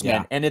the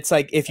X-Men. And it's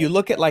like, if you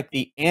look at like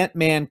the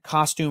Ant-Man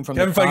costume from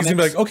Kevin Feige's gonna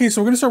be like, okay,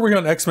 so we're gonna start working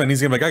on X-Men.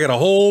 He's gonna be like, I got a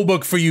whole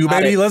book for you,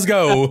 baby. Let's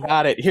go.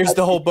 Got it. Here's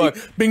the whole book.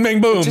 Bing, bang,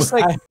 boom. Just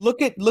like,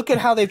 look at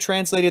how they've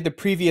translated the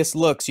previous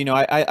looks. You know,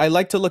 I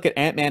like to look at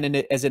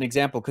Ant-Man as an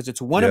example because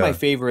it's one of my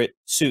favorite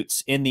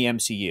suits in the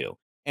MCU.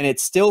 And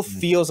it still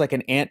feels like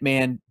an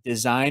Ant-Man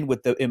design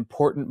with the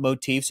important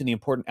motifs and the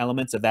important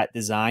elements of that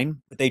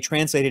design. But they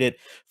translated it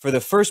for the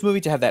first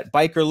movie to have that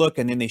biker look,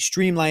 and then they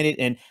streamlined it.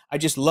 And I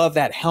just love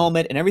that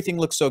helmet, and everything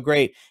looks so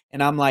great.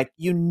 And I'm like,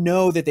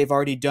 that they've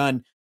already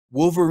done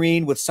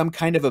Wolverine with some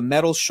kind of a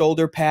metal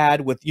shoulder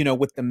pad with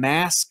the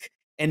mask,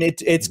 and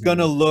it's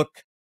gonna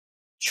look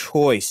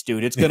choice,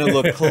 dude. It's gonna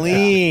look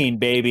clean,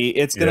 baby.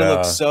 It's gonna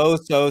look so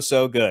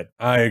good.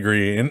 I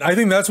agree, and I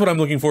think that's what I'm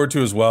looking forward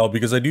to as well,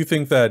 because I do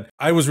think that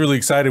I was really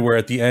excited where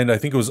at the end, I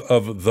think it was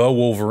of the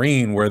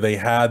Wolverine, where they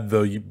had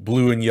the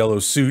blue and yellow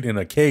suit in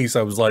a case.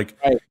 I was like,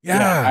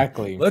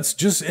 exactly. Let's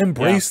just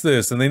embrace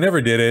this, and they never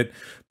did it.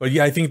 But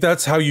yeah, I think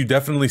that's how you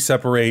definitely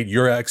separate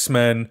your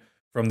X-Men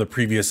from the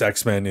previous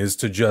X-Men, is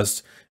to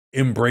just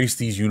embrace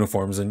these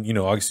uniforms. And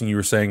Augustine, you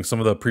were saying some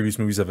of the previous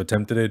movies have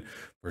attempted it.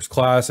 First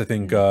Class, I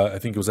think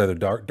it was either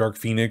Dark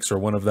Phoenix or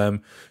one of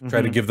them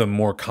tried to give them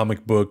more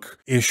comic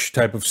book-ish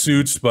type of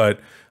suits,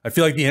 but I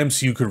feel like the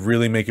MCU could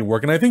really make it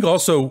work. And I think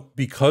also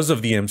because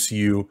of the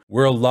MCU,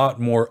 we're a lot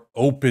more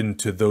open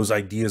to those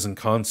ideas and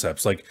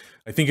concepts. Like,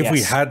 I think if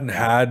we hadn't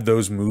had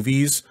those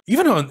movies,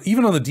 even on the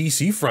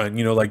DC front,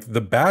 like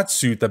the bat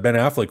suit that Ben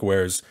Affleck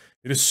wears,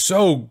 it is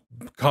so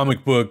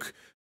comic book.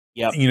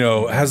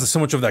 Has so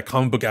much of that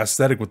comic book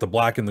aesthetic with the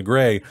black and the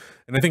gray.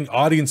 And I think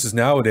audiences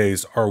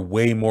nowadays are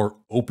way more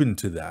open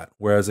to that.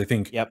 Whereas I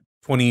think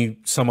 20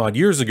 some odd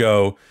years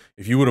ago,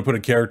 if you would have put a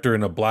character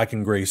in a black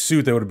and gray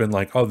suit, they would have been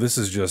like, oh, this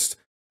is just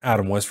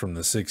Adam West from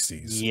the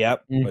 60s.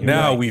 But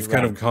now we've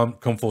kind of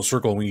come full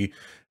circle. And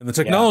the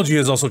technology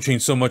has also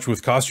changed so much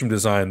with costume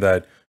design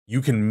that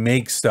you can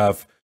make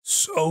stuff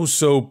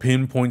so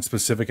pinpoint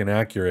specific and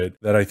accurate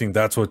that I think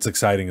that's what's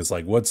exciting, is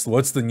like, what's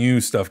the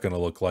new stuff going to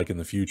look like in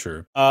the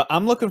future?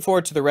 I'm looking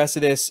forward to the rest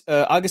of this.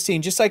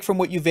 Augustine, just like from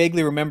what you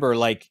vaguely remember,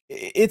 like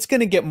it's going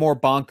to get more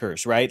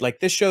bonkers, right? Like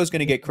this show is going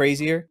to get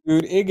crazier.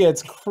 Dude, it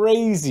gets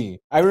crazy.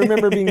 I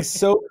remember being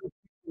so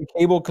when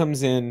Cable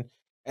comes in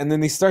and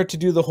then they start to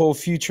do the whole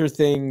future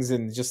things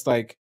and just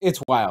like,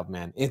 it's wild,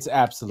 man. It's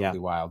absolutely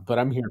wild, but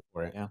I'm here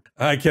for it. Yeah.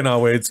 I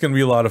cannot wait. It's going to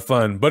be a lot of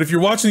fun. But if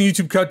you're watching the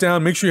YouTube cut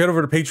down, make sure you head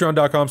over to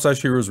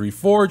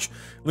patreon.com/heroesreforged.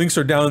 Links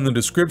are down in the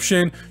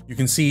description. You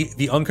can see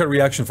the uncut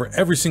reaction for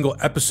every single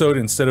episode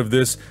instead of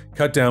this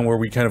cut down where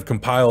we kind of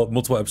compile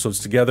multiple episodes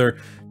together.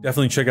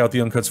 Definitely check out the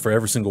uncuts for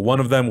every single one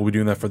of them. We'll be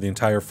doing that for the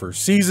entire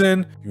first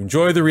season. If you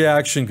enjoy the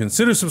reaction,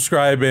 consider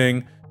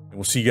subscribing, and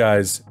we'll see you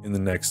guys in the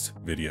next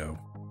video.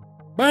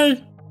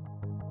 Bye.